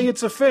 apparently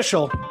it's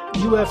official.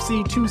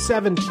 UFC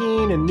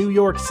 217 in New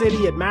York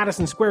City at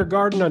Madison Square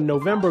Garden on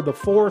November the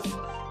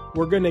 4th.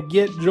 We're going to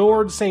get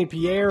Georges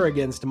St-Pierre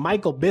against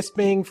Michael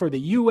Bisping for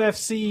the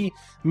UFC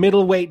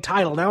middleweight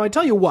title. Now, I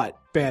tell you what,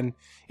 Ben,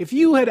 if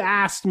you had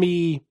asked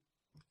me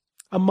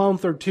a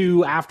month or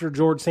two after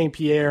Georges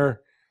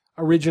St-Pierre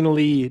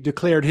originally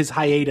declared his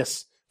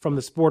hiatus from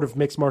the sport of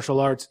mixed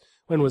martial arts,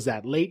 when was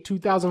that, late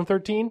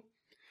 2013?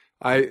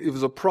 It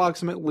was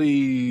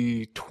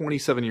approximately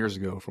 27 years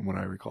ago from what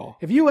I recall.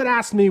 If you had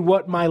asked me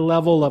what my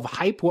level of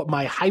hype, what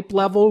my hype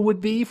level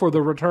would be for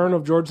the return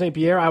of Georges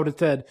St-Pierre, I would have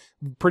said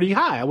pretty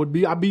high.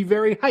 I'd be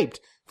very hyped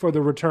for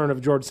the return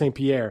of Georges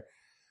St-Pierre.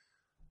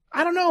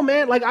 I don't know,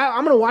 man. Like,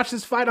 I'm going to watch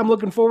this fight. I'm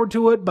looking forward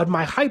to it, but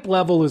my hype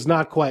level is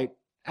not quite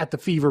at the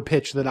fever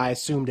pitch that I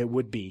assumed it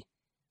would be.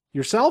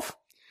 Yourself?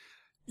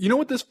 You know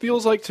what this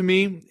feels like to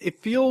me?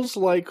 It feels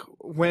like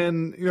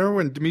when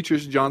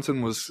Demetrius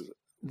Johnson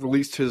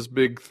released his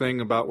big thing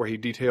about where he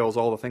details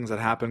all the things that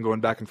happened going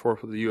back and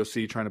forth with the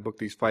UFC trying to book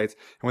these fights.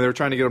 And when they were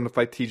trying to get him to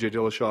fight TJ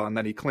Dillashaw, and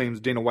then he claims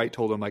Dana White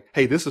told him, like,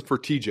 hey, this is for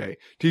TJ.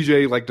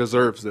 TJ,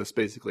 deserves this,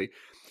 basically.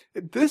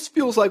 This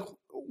feels like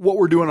what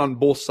we're doing on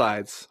both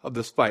sides of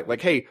this fight.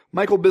 Like, hey,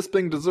 Michael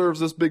Bisping deserves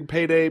this big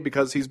payday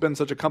because he's been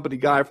such a company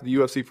guy for the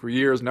UFC for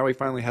years. Now he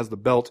finally has the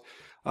belt.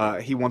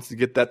 He wants to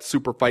get that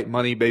super fight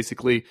money,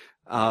 basically.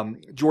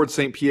 Georges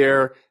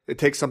St-Pierre, it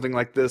takes something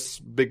like this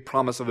big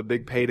promise of a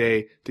big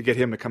payday to get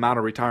him to come out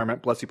of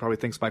retirement. Plus, he probably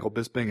thinks Michael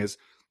Bisping is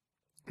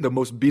the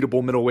most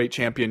beatable middleweight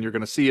champion you're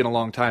going to see in a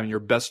long time, and your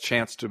best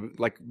chance to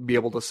be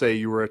able to say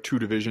you were a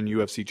 2-division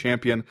UFC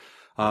champion.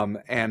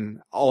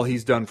 And all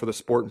he's done for the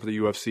sport and for the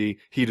UFC,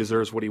 he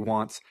deserves what he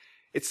wants.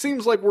 It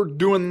seems like we're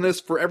doing this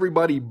for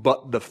everybody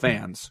but the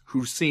fans,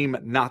 who seem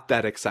not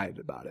that excited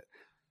about it.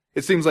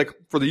 It seems like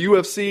for the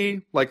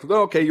UFC,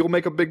 okay, you'll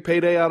make a big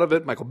payday out of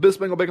it. Michael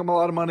Bisping will make him a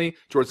lot of money.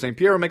 Georges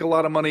St-Pierre will make a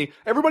lot of money.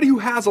 Everybody who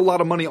has a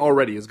lot of money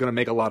already is going to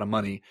make a lot of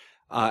money.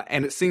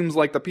 And it seems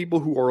like the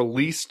people who are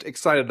least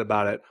excited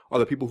about it are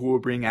the people who are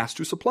being asked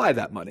to supply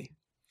that money.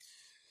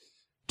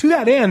 To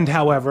that end,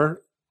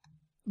 however,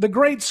 the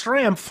great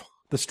strength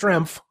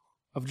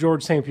of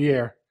Georges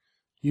St-Pierre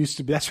used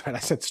to be, that's right, I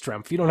said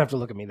strength. You don't have to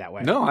look at me that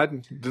way. No, I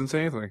didn't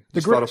say anything.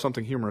 Just thought of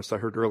something humorous I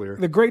heard earlier.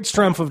 The great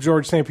strength of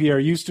Georges St-Pierre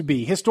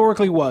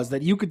historically was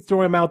that you could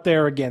throw him out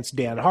there against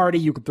Dan Hardy,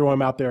 you could throw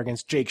him out there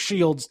against Jake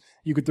Shields,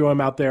 you could throw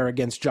him out there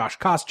against Josh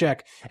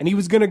Koscheck, and he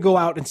was going to go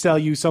out and sell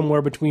you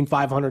somewhere between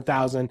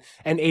 500,000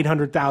 and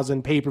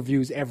 800,000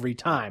 pay-per-views every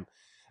time.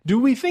 Do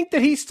we think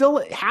that he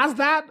still has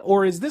that,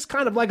 or is this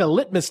kind of like a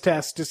litmus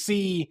test to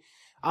see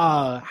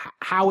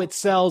how it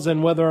sells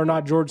and whether or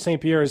not Georges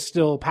St-Pierre is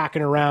still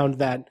packing around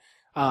that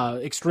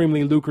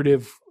extremely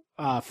lucrative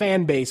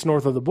fan base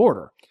north of the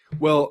border?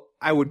 Well,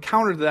 I would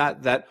counter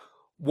that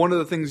one of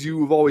the things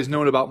you've always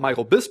known about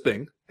Michael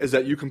Bisping is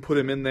that you can put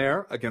him in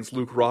there against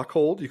Luke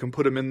Rockhold, you can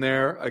put him in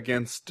there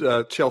against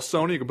Chael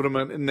Sonnen, you can put him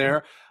in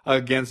there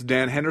against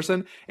Dan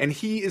Henderson, and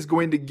he is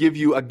going to give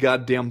you a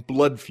goddamn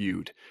blood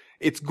feud.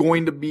 It's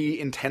going to be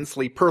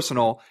intensely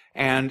personal,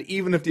 and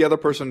even if the other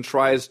person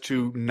tries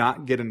to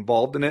not get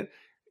involved in it,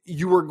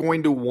 you are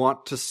going to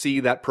want to see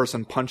that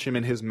person punch him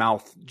in his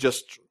mouth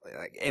just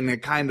in a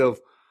kind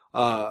of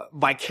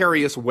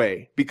vicarious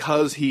way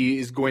because he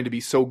is going to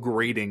be so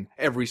grating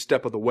every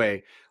step of the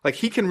way. Like,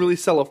 he can really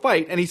sell a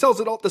fight, and he sells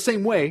it all the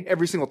same way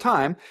every single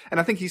time, and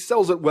I think he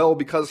sells it well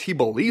because he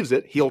believes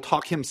it. He'll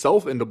talk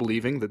himself into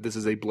believing that this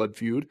is a blood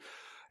feud.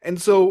 And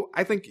so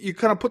I think you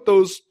kind of put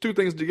those two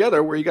things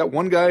together where you got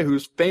one guy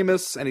who's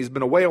famous and he's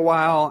been away a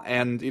while,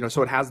 and,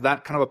 so it has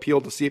that kind of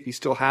appeal to see if he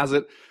still has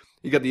it.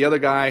 You got the other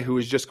guy who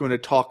is just going to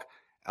talk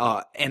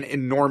an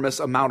enormous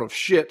amount of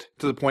shit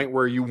to the point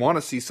where you want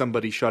to see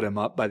somebody shut him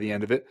up by the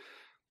end of it.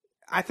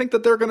 I think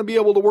that they're going to be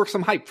able to work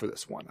some hype for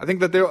this one. I think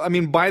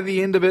that by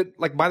the end of it,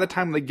 like by the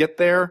time they get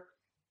there,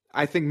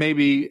 I think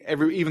maybe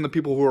even the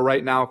people who are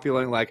right now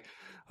feeling like,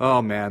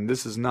 oh man,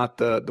 this is not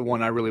the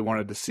one I really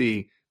wanted to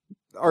see,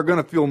 are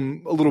going to feel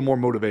a little more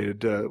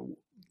motivated to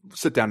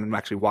sit down and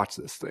actually watch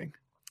this thing.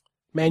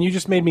 Man, you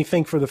just made me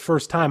think for the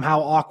first time how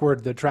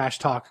awkward the trash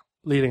talk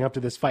leading up to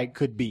this fight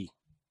could be.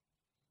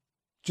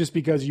 Just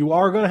because you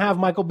are going to have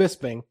Michael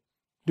Bisping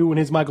doing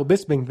his Michael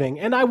Bisping thing,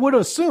 and I would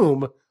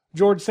assume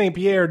George St.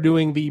 Pierre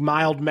doing the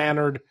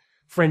mild-mannered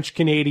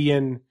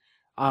French-Canadian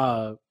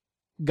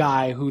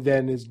guy who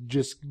then is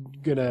just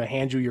going to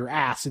hand you your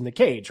ass in the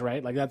cage,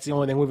 right? Like, that's the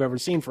only thing we've ever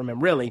seen from him,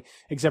 really,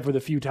 except for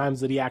the few times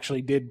that he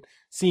actually did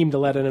seem to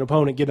let an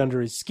opponent get under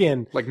his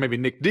skin. Like maybe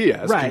Nick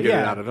Diaz can get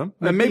it out of him.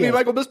 And maybe Diaz.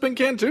 Michael Bisping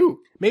can,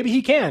 too. Maybe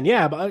he can,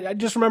 yeah. But I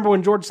just remember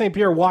when George St.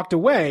 Pierre walked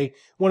away,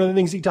 one of the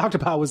things he talked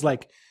about was,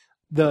 like,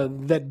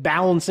 that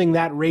balancing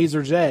that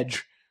razor's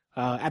edge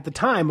at the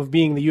time of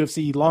being the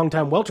UFC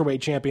longtime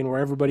welterweight champion,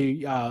 where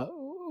everybody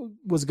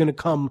was going to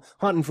come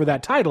hunting for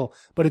that title.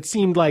 But it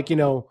seemed like,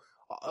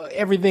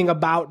 everything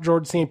about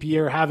George St.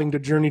 Pierre having to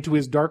journey to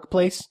his dark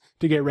place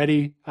to get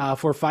ready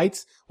for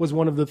fights was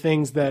one of the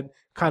things that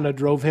kind of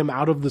drove him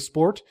out of the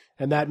sport.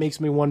 And that makes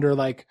me wonder,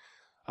 like,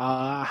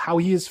 how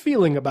he is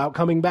feeling about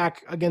coming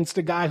back against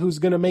a guy who's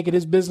going to make it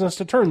his business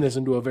to turn this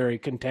into a very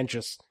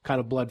contentious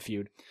kind of blood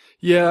feud.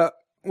 Yeah.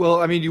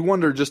 Well, I mean, you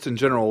wonder just in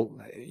general,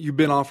 you've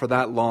been off for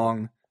that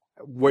long,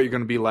 what you're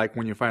going to be like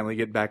when you finally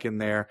get back in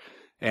there.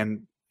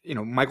 And,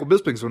 Michael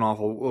Bisping's been off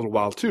a little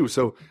while too.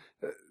 So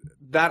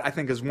that, I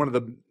think, is one of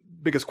the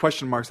biggest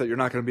question marks that you're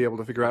not going to be able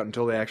to figure out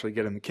until they actually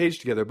get in the cage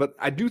together. But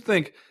I do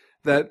think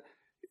that,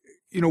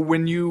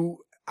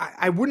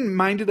 I wouldn't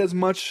mind it as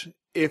much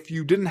if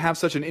you didn't have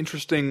such an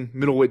interesting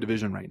middleweight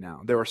division right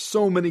now. There are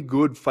so many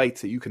good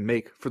fights that you can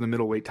make for the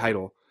middleweight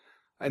title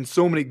and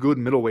so many good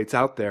middleweights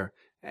out there.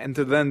 And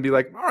to then be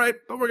like, all right,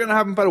 but we're going to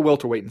have him fight a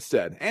welterweight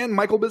instead. And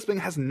Michael Bisping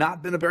has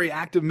not been a very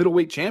active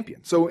middleweight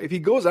champion. So if he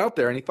goes out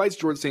there and he fights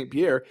George St.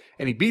 Pierre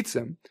and he beats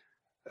him,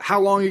 how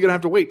long are you going to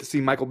have to wait to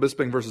see Michael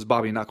Bisping versus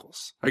Bobby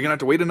Knuckles? Are you going to have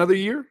to wait another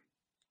year?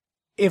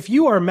 If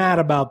you are mad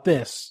about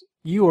this,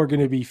 you are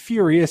going to be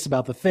furious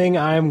about the thing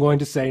I am going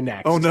to say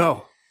next. Oh,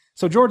 no.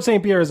 So George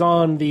St. Pierre is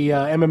on the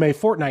MMA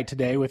Fortnite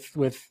today with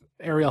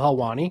Ariel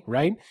Helwani,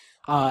 right?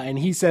 And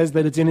he says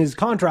that it's in his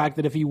contract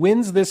that if he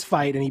wins this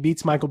fight and he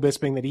beats Michael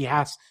Bisping, that he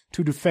has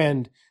to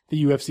defend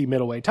the UFC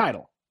middleweight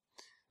title.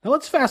 Now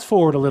let's fast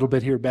forward a little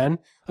bit here, Ben.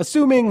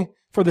 Assuming,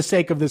 for the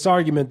sake of this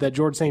argument, that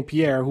George St.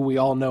 Pierre, who we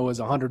all know is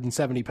a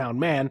 170-pound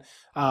man,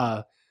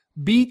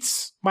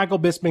 beats Michael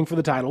Bisping for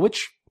the title,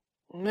 which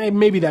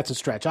maybe that's a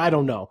stretch, I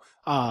don't know,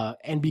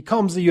 and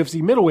becomes the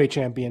UFC middleweight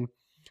champion,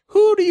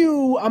 who do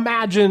you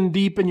imagine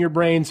deep in your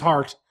brain's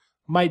heart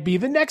might be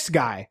the next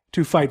guy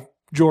to fight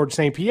George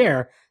St.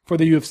 Pierre for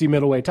the UFC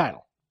middleweight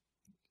title?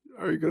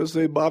 Are you going to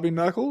say Bobby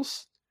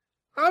Knuckles?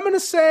 I'm going to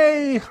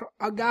say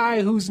a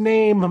guy whose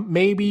name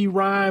maybe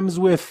rhymes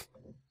with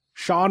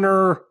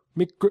Shauner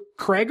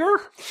McGregor?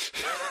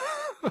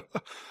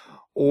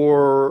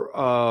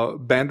 Or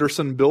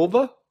Banderson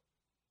Bilva?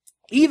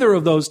 Either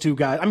of those two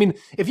guys. I mean,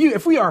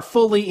 if we are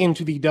fully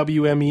into the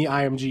WME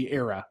IMG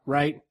era,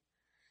 right?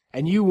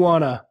 And you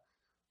want to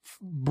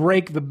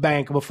break the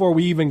bank before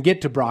we even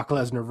get to Brock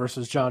Lesnar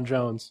versus John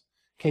Jones,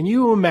 can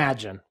you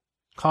imagine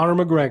Conor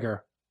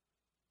McGregor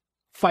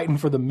fighting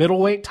for the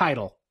middleweight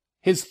title,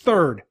 his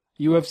third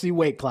UFC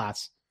weight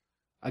class,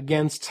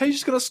 against... He's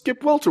just going to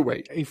skip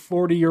welterweight. A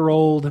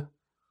 40-year-old,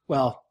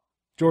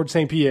 George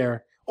St.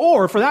 Pierre,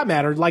 or for that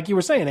matter, like you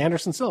were saying,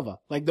 Anderson Silva.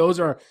 Like those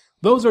are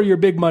your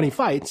big money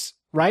fights,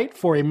 right?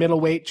 For a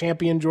middleweight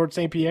champion, George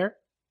St. Pierre.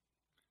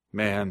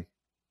 Man,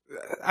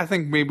 I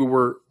think maybe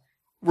we're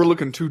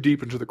looking too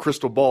deep into the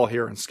crystal ball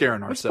here and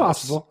scaring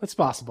ourselves. It's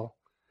possible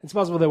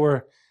that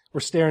we're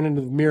staring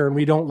into the mirror and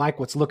we don't like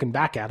what's looking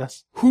back at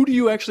us. Who do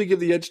you actually give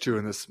the edge to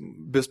in this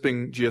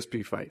Bisping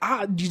GSP fight?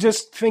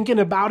 Just thinking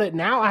about it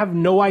now, I have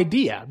no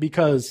idea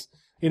because,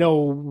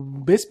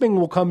 Bisping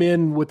will come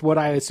in with what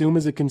I assume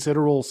is a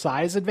considerable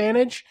size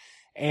advantage.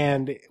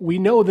 And we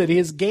know that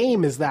his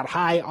game is that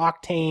high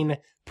octane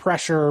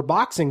pressure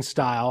boxing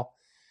style.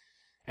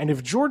 And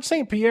if George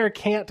St. Pierre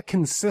can't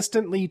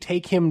consistently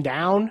take him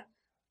down,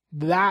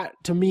 that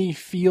to me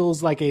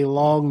feels like a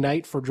long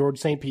night for George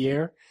St.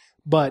 Pierre.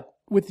 But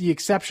with the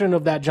exception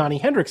of that Johnny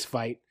Hendricks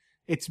fight,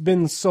 it's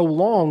been so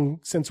long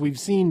since we've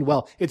seen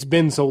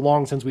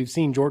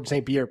George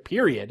St. Pierre,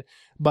 period.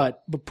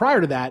 But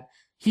prior to that,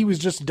 he was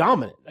just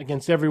dominant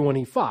against everyone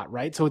he fought,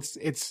 right? So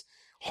it's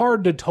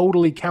hard to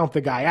totally count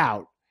the guy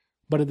out.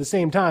 But at the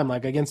same time,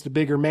 like against a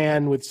bigger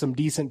man with some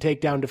decent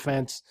takedown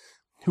defense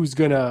who's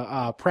going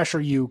to pressure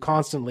you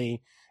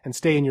constantly and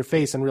stay in your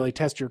face and really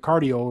test your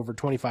cardio over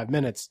 25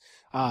 minutes,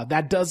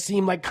 that does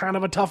seem like kind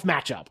of a tough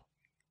matchup.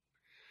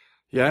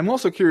 Yeah, I'm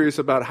also curious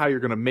about how you're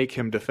going to make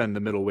him defend the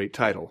middleweight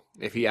title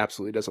if he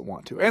absolutely doesn't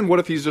want to. And what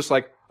if he's just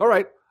like, all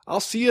right, I'll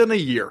see you in a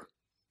year.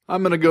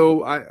 I'm going to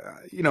go,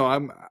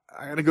 I'm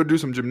going to go do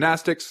some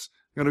gymnastics.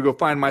 I'm going to go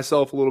find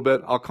myself a little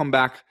bit. I'll come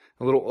back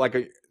a little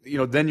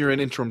then you're in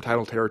interim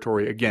title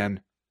territory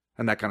again.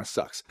 And that kind of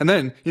sucks. And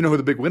then, you know who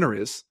the big winner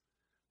is?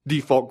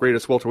 Default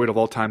greatest welterweight of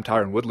all time,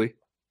 Tyron Woodley.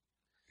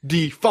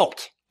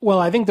 Default. Well,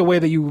 I think the way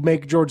that you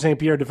make George St.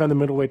 Pierre defend the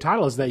middleweight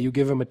title is that you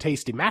give him a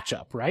tasty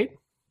matchup, right?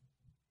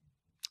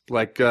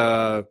 Like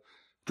George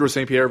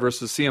St. Pierre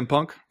versus CM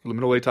Punk for the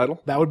middleweight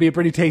title. That would be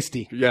pretty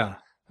tasty. Yeah.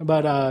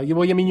 But, you're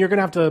going to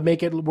have to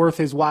make it worth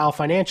his while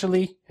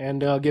financially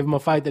and give him a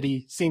fight that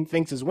he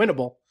thinks is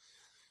winnable.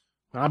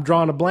 I'm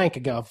drawing a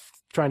blank of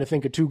trying to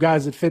think of two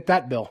guys that fit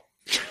that bill.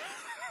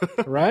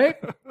 Right?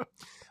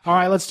 All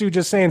right, let's do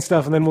Just Saying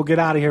Stuff, and then we'll get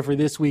out of here for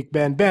this week,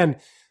 Ben. Ben,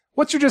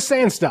 what's your Just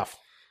Saying Stuff?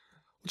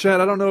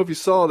 Chad, I don't know if you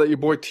saw that your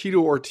boy Tito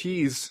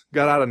Ortiz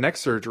got out of neck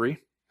surgery,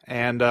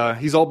 and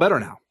he's all better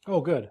now.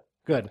 Oh, good.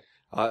 Good.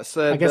 I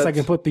guess I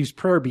can put these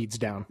prayer beads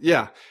down.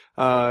 Yeah.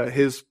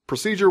 His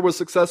procedure was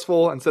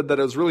successful and said that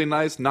it was really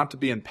nice not to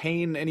be in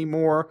pain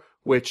anymore,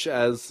 which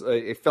as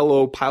a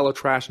fellow pile of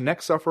trash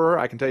neck sufferer,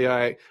 I can tell you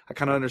I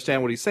kind of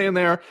understand what he's saying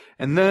there.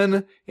 And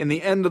then in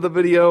the end of the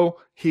video,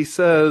 he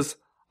says,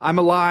 I'm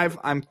alive,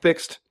 I'm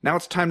fixed, now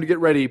it's time to get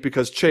ready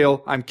because,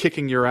 Chael, I'm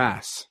kicking your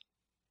ass.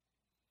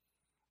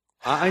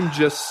 I'm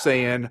just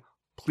saying,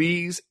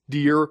 please,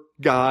 dear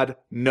God,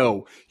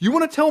 no. You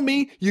want to tell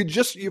me you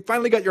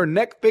finally got your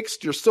neck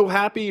fixed, you're so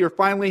happy, you're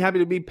finally happy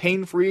to be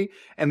pain-free,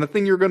 and the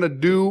thing you're going to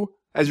do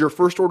as your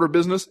first order of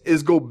business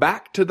is go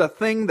back to the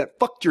thing that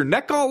fucked your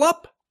neck all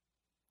up?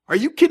 Are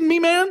you kidding me,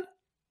 man?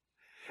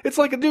 It's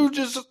like a dude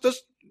just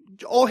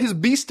all his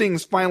bee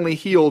stings finally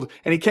healed,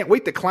 and he can't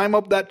wait to climb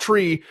up that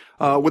tree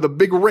with a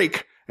big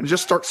rake and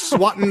just start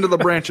swatting into the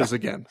branches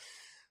again.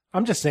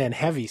 I'm just saying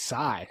heavy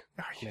sigh.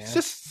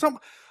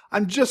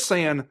 I'm just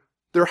saying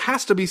there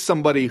has to be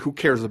somebody who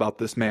cares about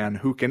this man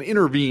who can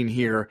intervene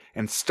here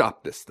and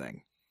stop this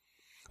thing.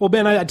 Well,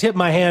 Ben, I tipped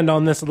my hand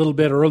on this a little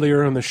bit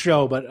earlier in the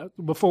show, but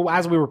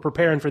as we were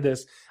preparing for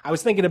this, I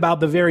was thinking about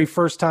the very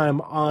first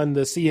time on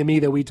the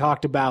CME that we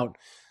talked about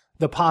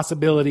the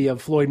possibility of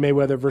Floyd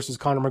Mayweather versus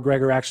Conor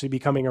McGregor actually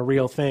becoming a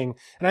real thing.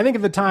 And I think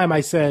at the time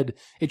I said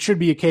it should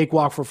be a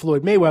cakewalk for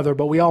Floyd Mayweather,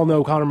 but we all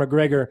know Conor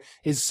McGregor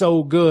is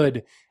so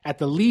good at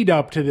the lead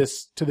up to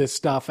this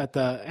stuff, at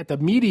the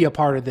media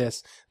part of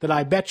this, that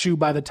I bet you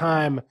by the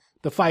time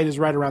the fight is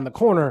right around the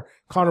corner,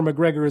 Conor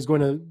McGregor is going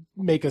to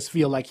make us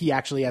feel like he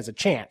actually has a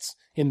chance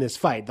in this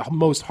fight. The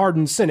most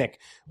hardened cynic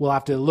will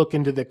have to look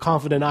into the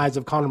confident eyes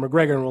of Conor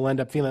McGregor and will end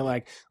up feeling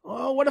like,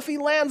 oh, what if he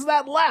lands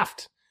that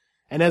left?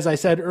 And as I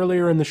said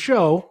earlier in the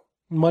show,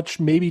 much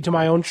maybe to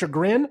my own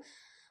chagrin,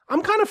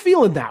 I'm kind of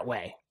feeling that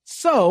way.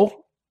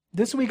 So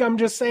this week I'm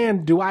just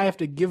saying, do I have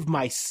to give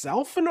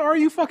myself an are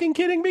you fucking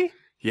kidding me?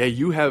 Yeah,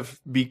 you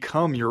have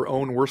become your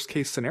own worst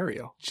case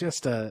scenario.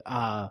 Just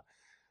a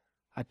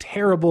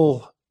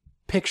terrible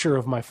picture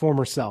of my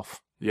former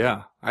self.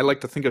 Yeah, I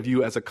like to think of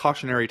you as a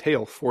cautionary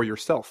tale for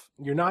yourself.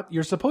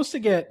 You're supposed to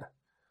get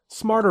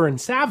smarter and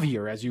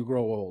savvier as you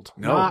grow old.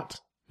 No.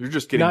 You're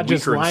just getting not weaker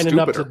just lining and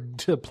up stupider.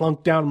 to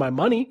plunk down my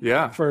money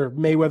for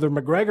Mayweather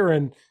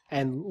McGregor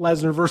and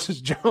Lesnar versus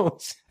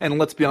Jones. And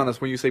let's be honest,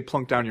 when you say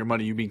plunk down your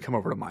money, you mean come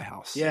over to my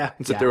house. Yeah.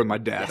 And sit there with my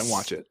dad and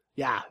watch it.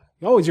 Yeah.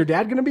 Oh, is your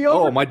dad going to be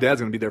over? Oh, my dad's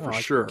going to be there for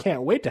sure. I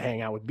can't wait to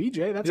hang out with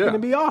BJ. That's going to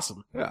be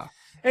awesome. Yeah.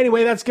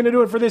 Anyway, that's going to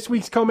do it for this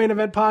week's Co-Main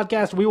Event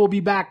podcast. We will be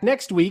back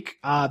next week.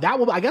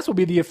 Will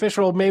be the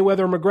official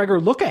Mayweather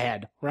McGregor look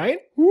ahead, right?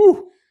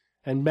 Woo!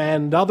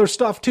 And other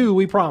stuff too,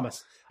 we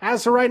promise.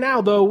 As for right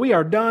now, though, we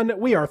are done.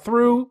 We are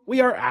through.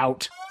 We are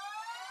out.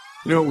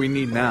 You know what we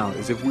need now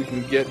is if we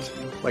can get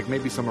like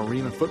maybe some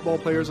arena football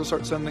players to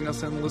start sending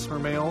us in listener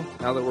mail.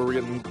 Now that we're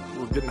getting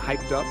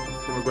hyped up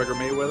for McGregor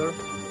Mayweather,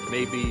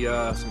 maybe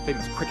some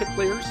famous cricket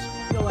players.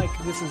 I feel like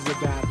this is a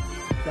bad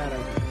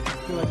idea. I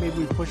feel like maybe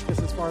we pushed this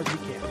as far as we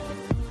can.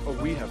 Oh,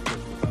 we have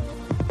pushed